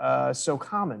know, so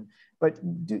common. But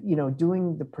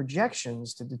doing the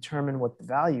projections to determine what the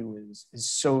value is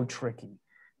so tricky,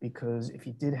 because if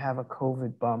you did have a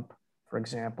COVID bump, for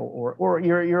example, or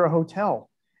you're a hotel,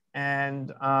 and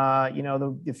you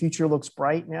know, the future looks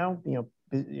bright now.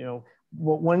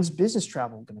 When's business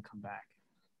travel going to come back?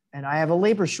 And I have a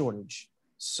labor shortage.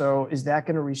 So is that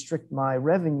going to restrict my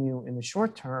revenue in the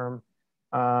short term?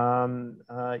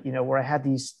 Where I had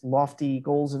these lofty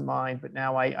goals in mind, but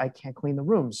now I can't clean the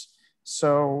rooms.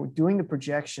 So doing the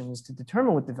projections to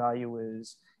determine what the value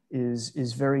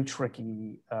is very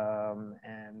tricky.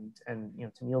 And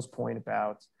to Neil's point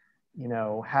about,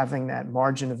 having that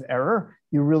margin of error,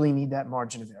 you really need that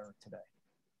margin of error today.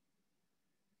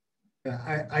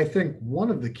 Yeah, I think one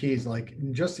of the keys, like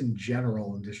just in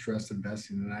general in distressed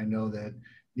investing, and I know that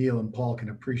Neil and Paul can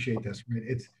appreciate this, right?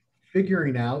 It's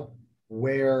figuring out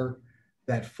where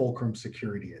that fulcrum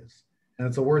security is. And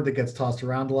it's a word that gets tossed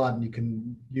around a lot, and you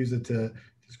can use it to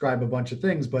describe a bunch of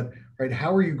things, but right,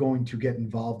 how are you going to get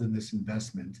involved in this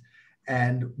investment?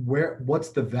 And what's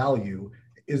the value?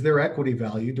 Is there equity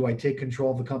value? Do I take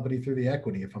control of the company through the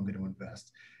equity if I'm going to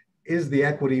invest? Is the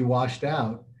equity washed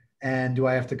out? And do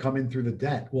I have to come in through the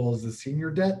debt? Well, is the senior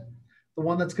debt the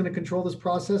one that's going to control this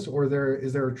process, or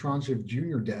is there a tranche of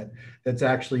junior debt that's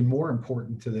actually more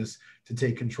important to this to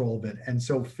take control of it? And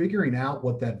so figuring out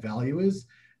what that value is,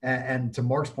 and to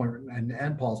Mark's point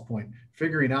and Paul's point,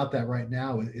 figuring out that right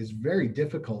now is very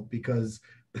difficult because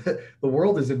the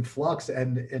world is in flux,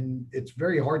 and it's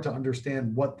very hard to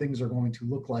understand what things are going to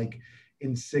look like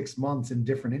in 6 months in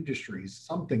different industries.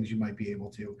 Some things you might be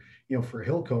able to, for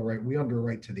Hilco, right, we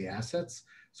underwrite to the assets.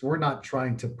 So we're not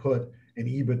trying to put an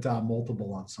EBITDA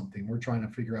multiple on something. We're trying to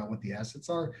figure out what the assets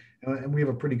are. And we have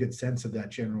a pretty good sense of that,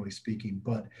 generally speaking.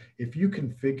 But if you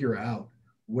can figure out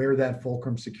where that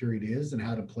fulcrum security is and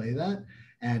how to play that,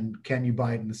 and can you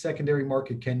buy it in the secondary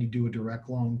market? Can you do a direct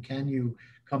loan? Can you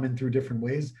come in through different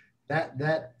ways?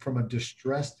 That from a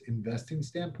distressed investing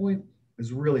standpoint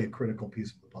is really a critical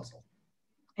piece of the puzzle.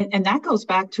 And that goes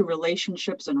back to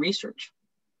relationships and research,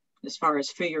 as far as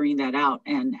figuring that out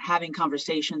and having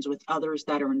conversations with others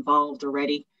that are involved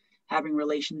already, having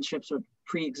relationships with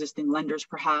pre-existing lenders,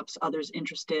 perhaps others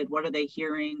interested. What are they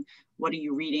hearing? What are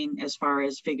you reading as far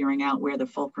as figuring out where the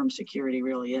fulcrum security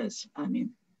really is? I mean,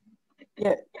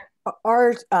 yeah,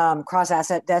 our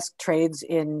cross-asset desk trades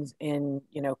in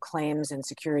claims and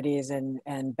securities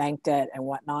and bank debt and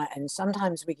whatnot. And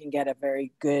sometimes we can get a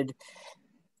very good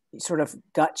sort of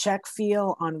gut check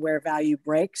feel on where value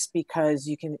breaks, because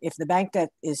if the bank debt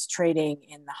is trading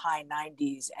in the high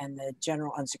 90s and the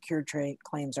general unsecured trade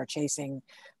claims are chasing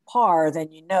par, then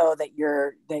you know that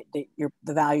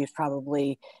the value is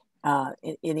probably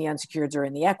in the unsecureds or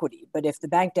in the equity. But if the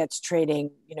bank debt's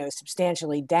trading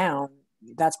substantially down,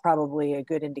 that's probably a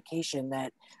good indication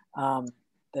that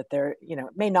that they're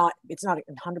it's not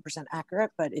 100%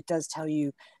 accurate, but it does tell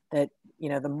you that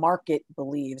the market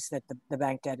believes that the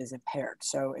bank debt is impaired.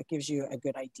 So it gives you a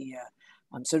good idea.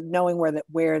 So knowing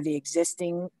where the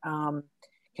existing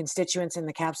constituents in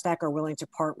the cap stack are willing to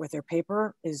part with their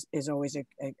paper is always a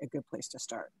good place to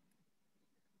start.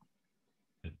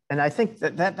 And I think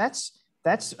that's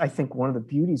I think one of the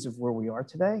beauties of where we are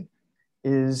today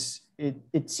is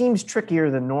it seems trickier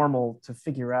than normal to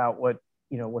figure out what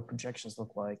what projections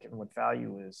look like and what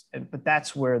value is. But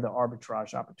that's where the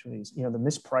arbitrage opportunities, the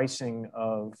mispricing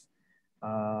of,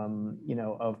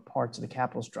 of parts of the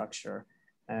capital structure.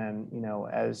 And,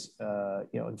 as,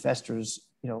 investors,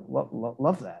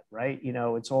 love that, right?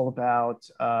 It's all about,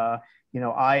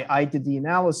 I did the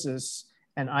analysis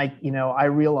and I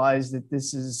realized that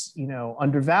this is,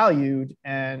 undervalued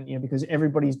and, because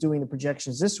everybody's doing the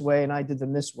projections this way and I did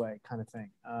them this way kind of thing.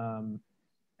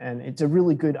 And it's a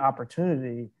really good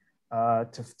opportunity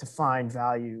to find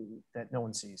value that no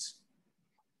one sees.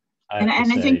 And I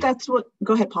think that's what,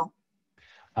 go ahead, Paul.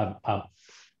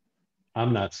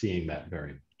 I'm not seeing that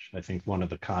very much. I think one of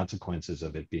the consequences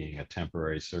of it being a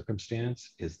temporary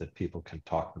circumstance is that people can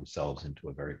talk themselves into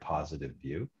a very positive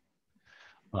view.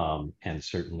 And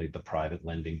certainly the private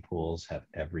lending pools have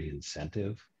every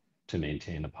incentive to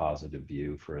maintain a positive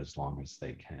view for as long as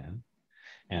they can.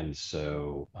 And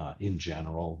so in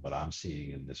general, what I'm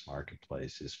seeing in this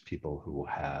marketplace is people who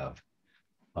have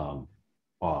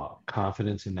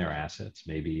confidence in their assets,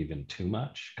 maybe even too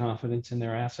much confidence in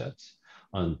their assets,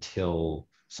 until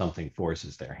something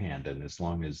forces their hand. And as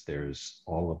long as there's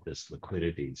all of this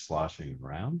liquidity sloshing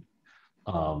around,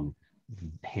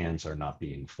 hands are not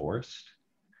being forced.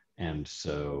 And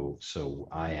so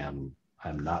I'm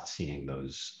not seeing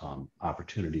those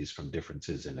opportunities from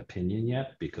differences in opinion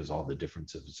yet, because all the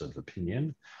differences of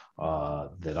opinion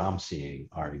that I'm seeing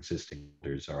are existing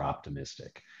investors are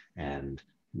optimistic and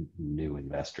new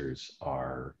investors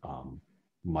are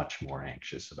much more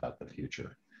anxious about the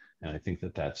future. And I think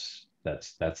that's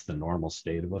the normal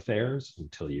state of affairs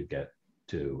until you get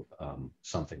to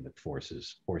something that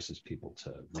forces people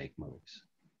to make moves.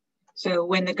 So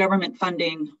when the government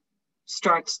funding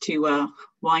starts to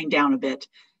wind down a bit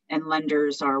and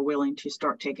lenders are willing to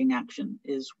start taking action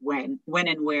is when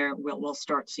and where we'll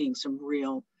start seeing some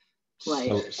real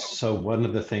play. So one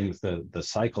of the things, the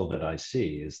cycle that I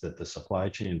see is that the supply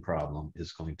chain problem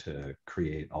is going to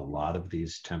create a lot of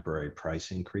these temporary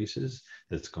price increases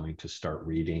that's going to start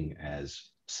reading as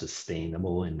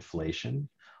sustainable inflation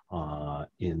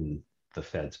in the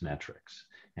Fed's metrics.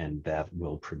 And that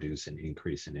will produce an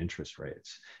increase in interest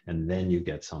rates. And then you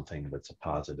get something that's a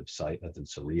positive cycle,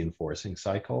 that's a reinforcing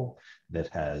cycle that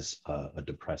has a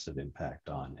depressive impact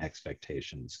on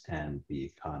expectations and the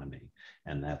economy.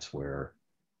 And that's where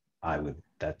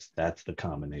that's the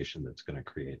combination that's going to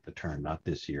create the turn, not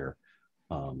this year,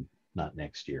 not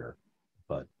next year,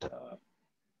 but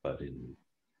in,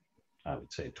 I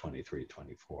would say 23,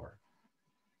 24.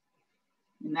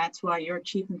 And that's why you're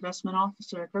Chief Investment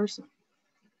Officer at Versa.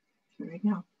 There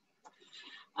you go.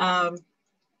 I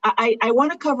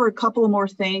want to cover a couple of more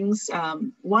things.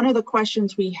 One of the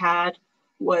questions we had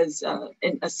was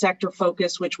a sector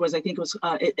focus, which was, I think it was,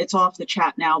 it's off the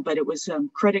chat now, but it was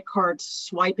credit card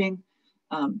swiping.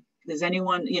 Does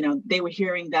anyone, they were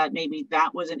hearing that maybe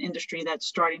that was an industry that's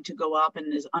starting to go up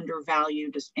and is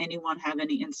undervalued. Does anyone have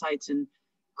any insights in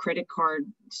credit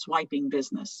card swiping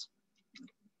business?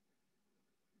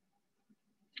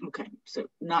 Okay, so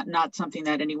not something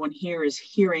that anyone here is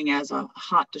hearing as a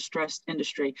hot, distressed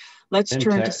industry. Let's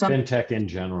turn to some fintech in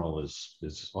general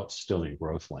is what's still in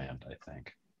growth land, I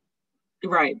think.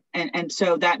 Right, and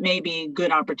so that may be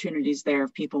good opportunities there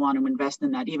if people want to invest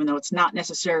in that, even though it's not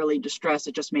necessarily distressed.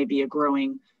 It just may be a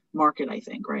growing market, I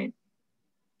think. Right.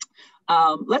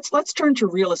 Let's turn to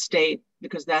real estate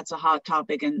because that's a hot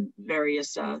topic and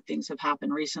various things have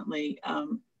happened recently.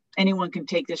 Anyone can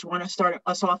take this. Want to start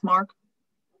us off, Mark?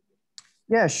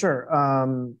 Yeah, sure. I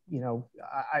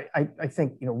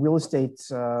think, real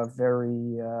estate's a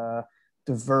very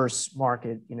diverse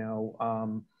market.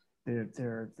 There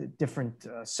are different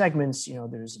segments.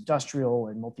 There's industrial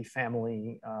and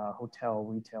multifamily, hotel,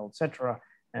 retail, et cetera,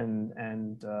 and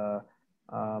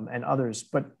others.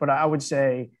 But I would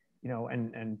say,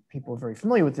 and people are very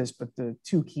familiar with this, but the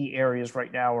two key areas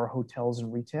right now are hotels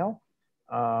and retail.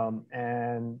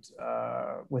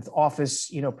 With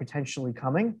office, potentially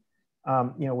coming.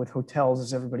 With hotels,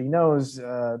 as everybody knows,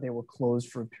 they were closed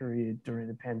for a period during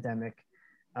the pandemic.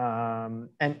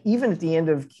 And even at the end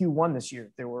of Q1 this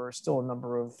year, there were still a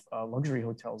number of luxury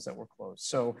hotels that were closed.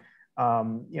 So,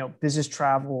 business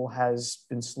travel has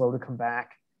been slow to come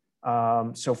back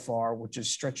so far, which is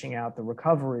stretching out the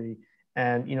recovery.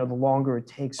 And, the longer it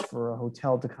takes for a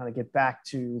hotel to kind of get back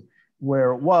to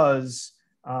where it was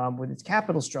with its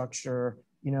capital structure,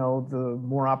 the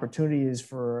more opportunity is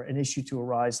for an issue to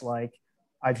arise like,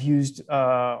 I've used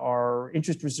our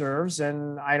interest reserves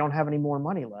and I don't have any more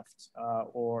money left.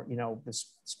 Or, the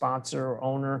sponsor or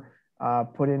owner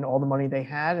put in all the money they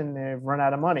had and they've run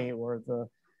out of money, or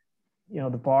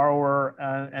the borrower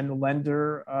and the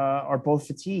lender are both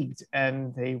fatigued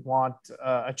and they want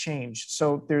a change.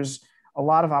 So there's a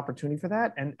lot of opportunity for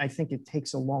that. And I think it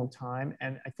takes a long time.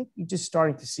 And I think you're just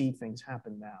starting to see things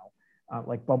happen now,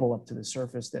 like bubble up to the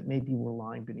surface that maybe were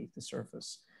lying beneath the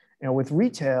surface. With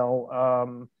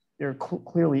retail, there are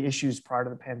clearly issues prior to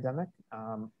the pandemic.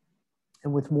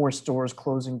 And with more stores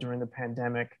closing during the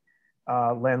pandemic,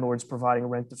 landlords providing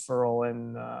rent deferral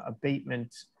and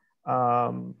abatement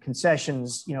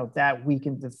concessions, that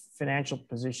weakened the financial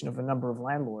position of a number of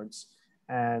landlords.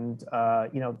 And,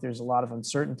 there's a lot of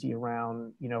uncertainty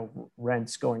around,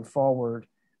 rents going forward,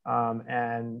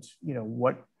 and,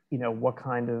 what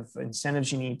kind of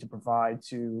incentives you need to provide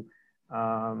to,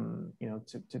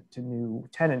 to new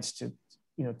tenants to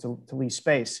lease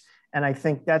space. And I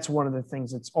think that's one of the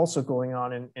things that's also going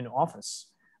on in office.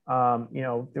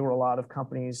 There were a lot of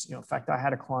companies, in fact, I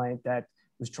had a client that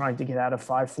was trying to get out of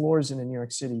 5 floors in a New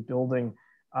York City building,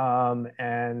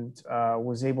 and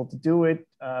was able to do it,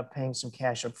 paying some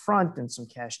cash up front and some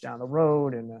cash down the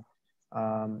road, and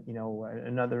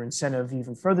another incentive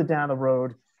even further down the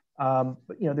road.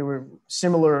 But there were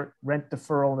similar rent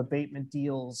deferral and abatement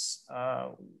deals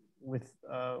with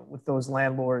those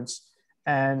landlords.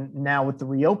 And now with the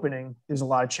reopening, there's a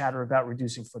lot of chatter about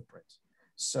reducing footprint.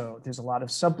 So there's a lot of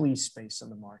sublease space on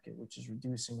the market, which is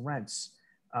reducing rents.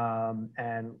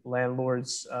 And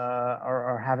landlords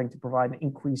are having to provide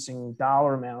increasing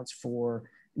dollar amounts for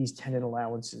these tenant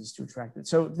allowances to attract it.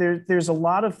 So there's a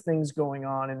lot of things going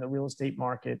on in the real estate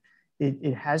market.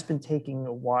 It has been taking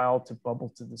a while to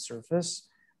bubble to the surface,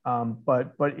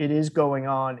 but it is going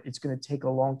on. It's going to take a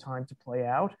long time to play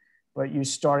out, but you're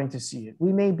starting to see it.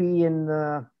 We may be in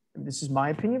this is my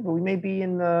opinion, but we may be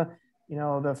in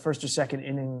the first or second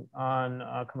inning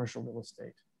on commercial real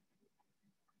estate.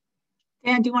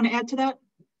 Dan, do you want to add to that?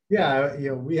 Yeah,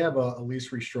 we have a lease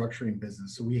restructuring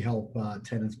business. So we help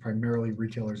tenants, primarily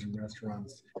retailers and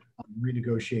restaurants,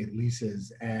 renegotiate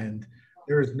leases. And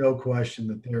there is no question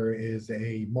that there is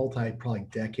a probably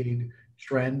decade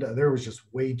trend. There was just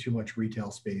way too much retail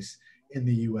space in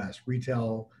the US.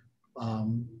 Retail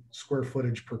square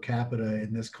footage per capita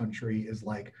in this country is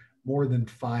like more than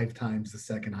 5 times the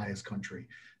second highest country.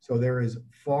 So there is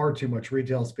far too much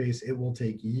retail space. It will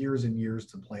take years and years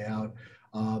to play out.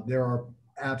 There are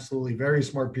absolutely very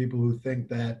smart people who think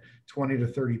that 20 to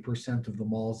 30% of the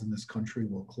malls in this country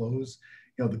will close.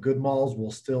 The good malls will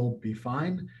still be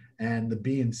fine, and the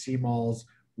B and C malls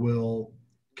will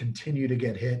continue to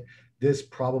get hit. This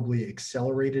probably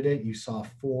accelerated it. You saw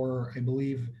 3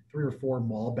 or 4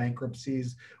 mall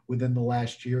bankruptcies within the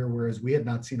last year, whereas we had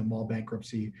not seen a mall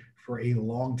bankruptcy for a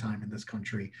long time in this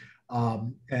country.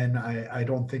 And I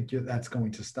don't think that's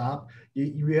going to stop.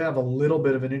 You have a little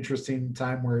bit of an interesting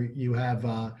time where you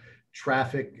have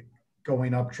traffic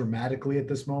going up dramatically at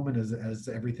this moment as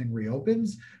everything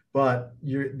reopens, but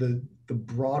the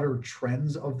broader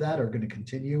trends of that are going to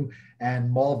continue,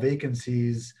 and mall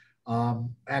vacancies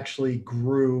actually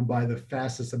grew by the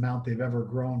fastest amount they've ever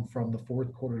grown from the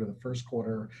fourth quarter to the first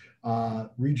quarter.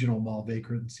 Regional mall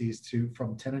vacancies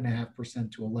from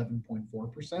 10.5% to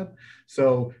 11.4%.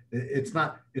 So it's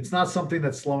not something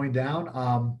that's slowing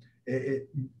down.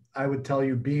 I would tell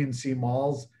you, B and C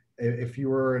malls, if you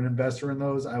were an investor in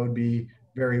those, I would be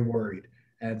very worried.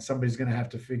 And somebody's going to have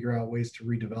to figure out ways to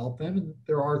redevelop them. And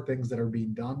there are things that are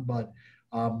being done, but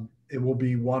it will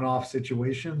be one-off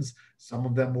situations. Some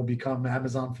of them will become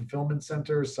Amazon fulfillment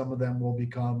centers. Some of them will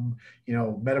become,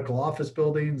 medical office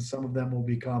buildings. Some of them will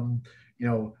become,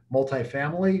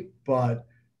 multifamily. But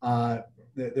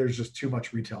there's just too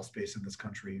much retail space in this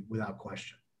country, without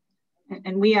question.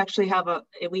 And we actually have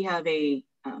a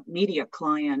media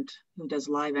client who does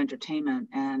live entertainment,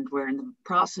 and we're in the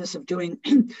process of doing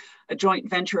a joint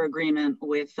venture agreement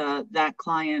with that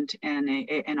client and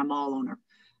a mall owner.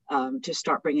 To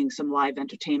start bringing some live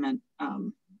entertainment,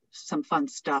 some fun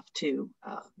stuff to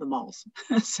the malls.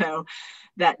 So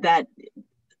that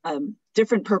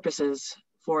different purposes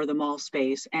for the mall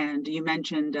space. And you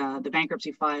mentioned the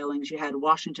bankruptcy filings. You had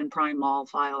Washington Prime Mall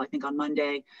file, I think on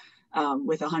Monday,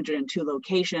 with 102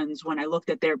 locations. When I looked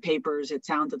at their papers, it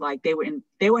sounded like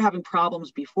they were having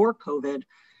problems before COVID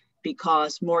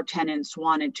because more tenants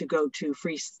wanted to go to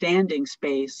freestanding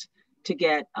space to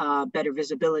get better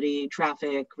visibility,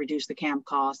 traffic, reduce the CAM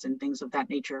costs and things of that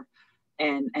nature.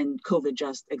 And COVID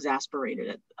just exasperated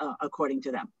it, according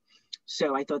to them.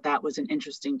 So I thought that was an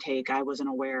interesting take. I wasn't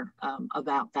aware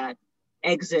about that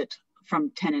exit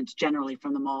from tenants generally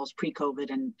from the malls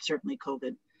pre-COVID, and certainly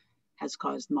COVID has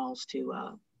caused malls to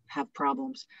have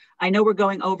problems. I know we're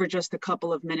going over just a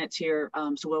couple of minutes here,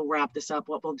 so we'll wrap this up.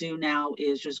 What we'll do now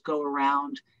is just go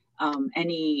around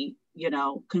any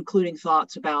concluding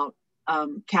thoughts about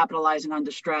capitalizing on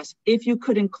distress. If you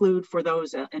could include for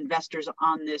those investors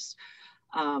on this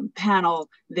panel,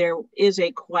 there is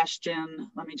a question,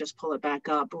 let me just pull it back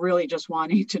up, really just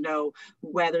wanting to know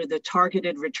whether the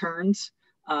targeted returns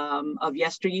of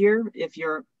yesteryear, if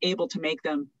you're able to make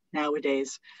them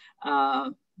nowadays,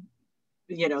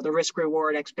 the risk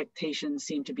reward expectations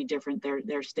seem to be different,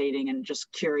 they're stating, and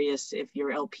just curious if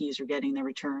your LPs are getting the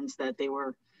returns that they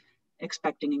were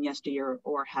expecting in yesteryear,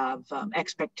 or have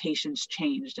expectations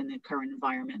changed in the current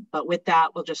environment. But with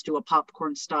that, we'll just do a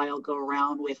popcorn style go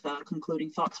around with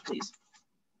concluding thoughts, please.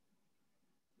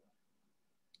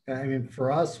 I mean,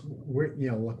 for us,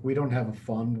 look, we don't have a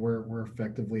fund. We're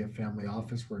effectively a family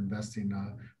office. We're investing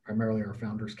primarily our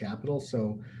founders' capital.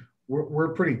 So we're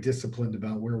pretty disciplined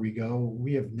about where we go.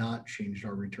 We have not changed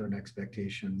our return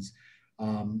expectations.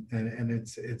 And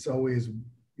it's always,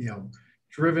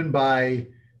 driven by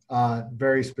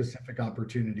very specific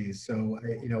opportunities. So,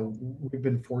 we've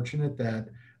been fortunate that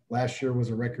last year was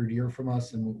a record year from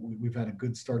us, and we've had a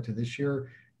good start to this year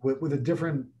with a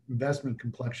different investment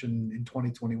complexion in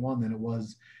 2021 than it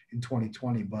was in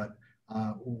 2020. But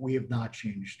we have not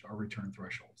changed our return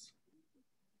thresholds.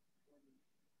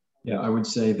 Yeah, I would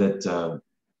say that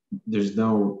there's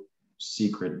no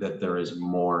secret that there is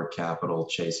more capital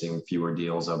chasing fewer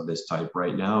deals of this type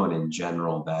right now. And in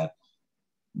general, that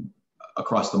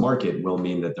across the market will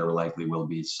mean that there likely will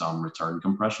be some return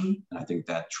compression. And I think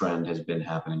that trend has been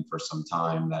happening for some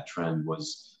time. That trend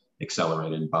was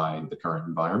accelerated by the current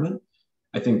environment.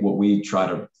 I think what we try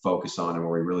to focus on and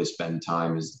where we really spend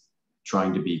time is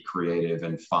trying to be creative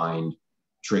and find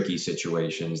tricky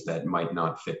situations that might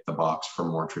not fit the box for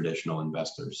more traditional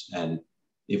investors. And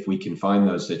if we can find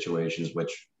those situations,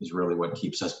 which is really what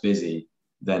keeps us busy,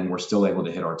 then we're still able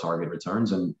to hit our target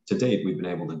returns. And to date, we've been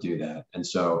able to do that. And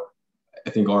so I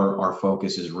think our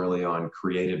focus is really on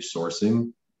creative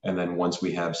sourcing. And then once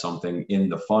we have something in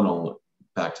the funnel,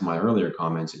 back to my earlier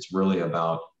comments, it's really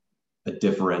about a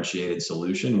differentiated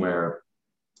solution where,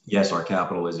 yes, our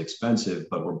capital is expensive,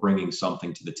 but we're bringing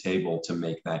something to the table to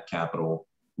make that capital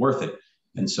worth it.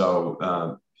 And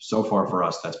so, so far for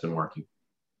us, that's been working.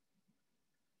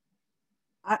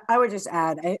 I would just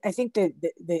add, I think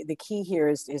the key here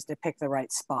is to pick the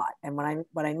right spot. And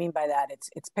what I mean by that,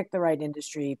 it's pick the right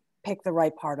industry, pick the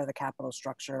right part of the capital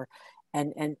structure,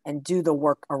 and do the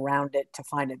work around it to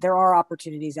find it. There are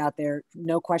opportunities out there,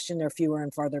 no question, they're fewer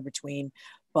and farther between.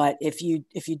 But if you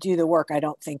do the work, I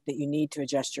don't think that you need to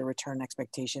adjust your return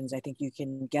expectations. I think you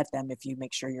can get them if you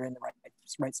make sure you're in the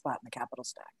right spot in the capital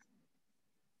stack.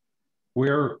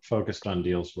 We're focused on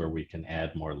deals where we can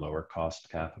add more lower cost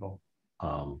capital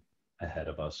ahead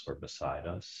of us or beside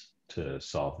us to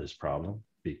solve this problem,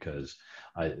 because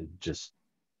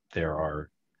there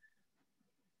are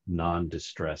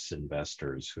non-distressed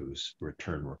investors whose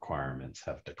return requirements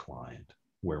have declined,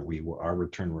 where our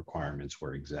return requirements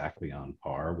were exactly on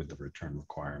par with the return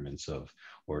requirements of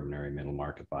ordinary middle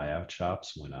market buyout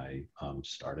shops when I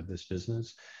started this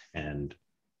business, and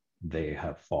they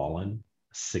have fallen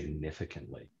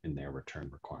significantly in their return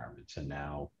requirements, and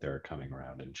now they're coming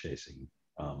around and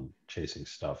chasing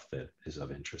stuff that is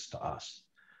of interest to us.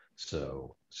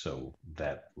 So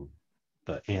that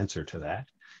the answer to that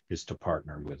is to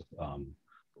partner with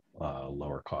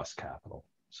lower cost capital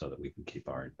so that we can keep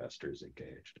our investors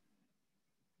engaged.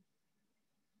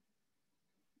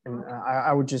 And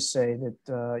I would just say that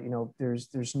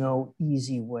there's no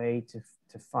easy way to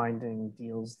finding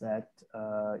deals that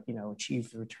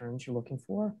achieve the returns you're looking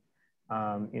for.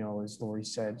 As Lori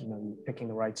said, picking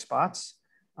the right spots,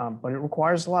 but it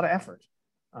requires a lot of effort.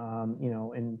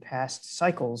 In past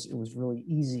cycles, it was really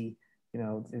easy.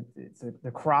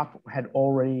 The crop had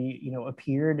already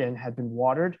appeared and had been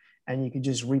watered, and you could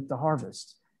just reap the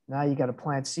harvest. Now you got to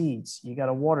plant seeds, you got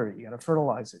to water it, you got to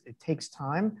fertilize it. It takes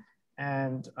time,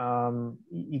 and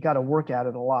you got to work at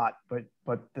it a lot. But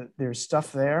there's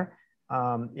stuff there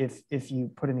if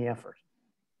you put in the effort.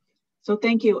 So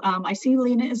thank you. I see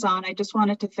Lena is on. I just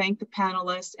wanted to thank the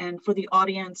panelists, and for the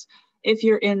audience, if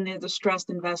you're in the distressed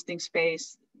investing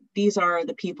space, these are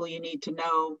the people you need to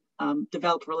know,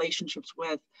 develop relationships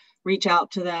with, reach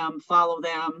out to them, follow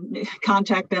them,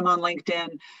 contact them on LinkedIn.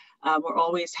 We're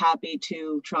always happy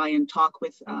to try and talk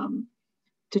with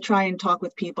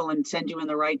people and send you in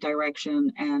the right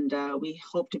direction. And we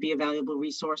hope to be a valuable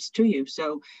resource to you.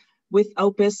 So with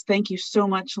Opus, thank you so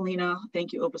much, Lena.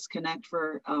 Thank you, Opus Connect,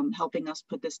 for helping us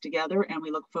put this together. And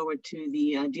we look forward to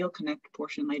the Deal Connect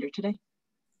portion later today.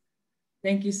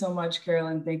 Thank you so much,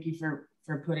 Carollynn. Thank you for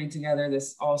putting together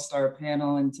this all-star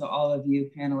panel, and to all of you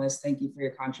panelists, thank you for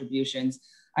your contributions.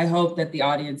 I hope that the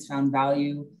audience found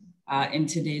value in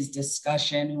today's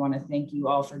discussion. We want to thank you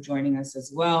all for joining us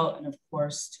as well. And of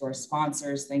course, to our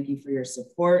sponsors, thank you for your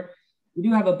support. We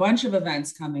do have a bunch of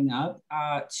events coming up.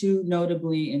 Two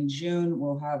notably in June,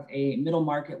 we'll have a middle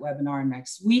market webinar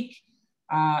next week,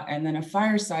 and then a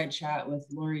fireside chat with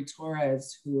Lori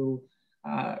Torres, who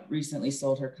recently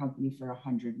sold her company for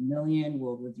 $100 million.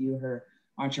 We'll review her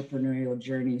entrepreneurial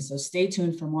journey. So stay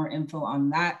tuned for more info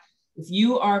on that. If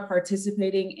you are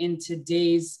participating in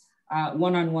today's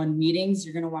one-on-one meetings,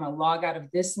 you're going to want to log out of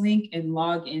this link and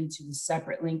log into the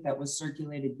separate link that was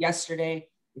circulated yesterday.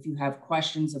 If you have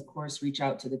questions, of course, reach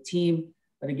out to the team.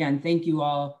 But again, thank you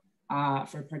all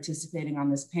for participating on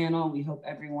this panel. We hope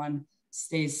everyone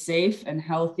stays safe and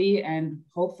healthy, and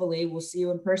hopefully we'll see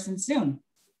you in person soon.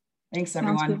 Thanks,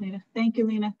 everyone. Sounds good, Lena. Thank you,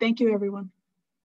 Lena. Thank you, everyone.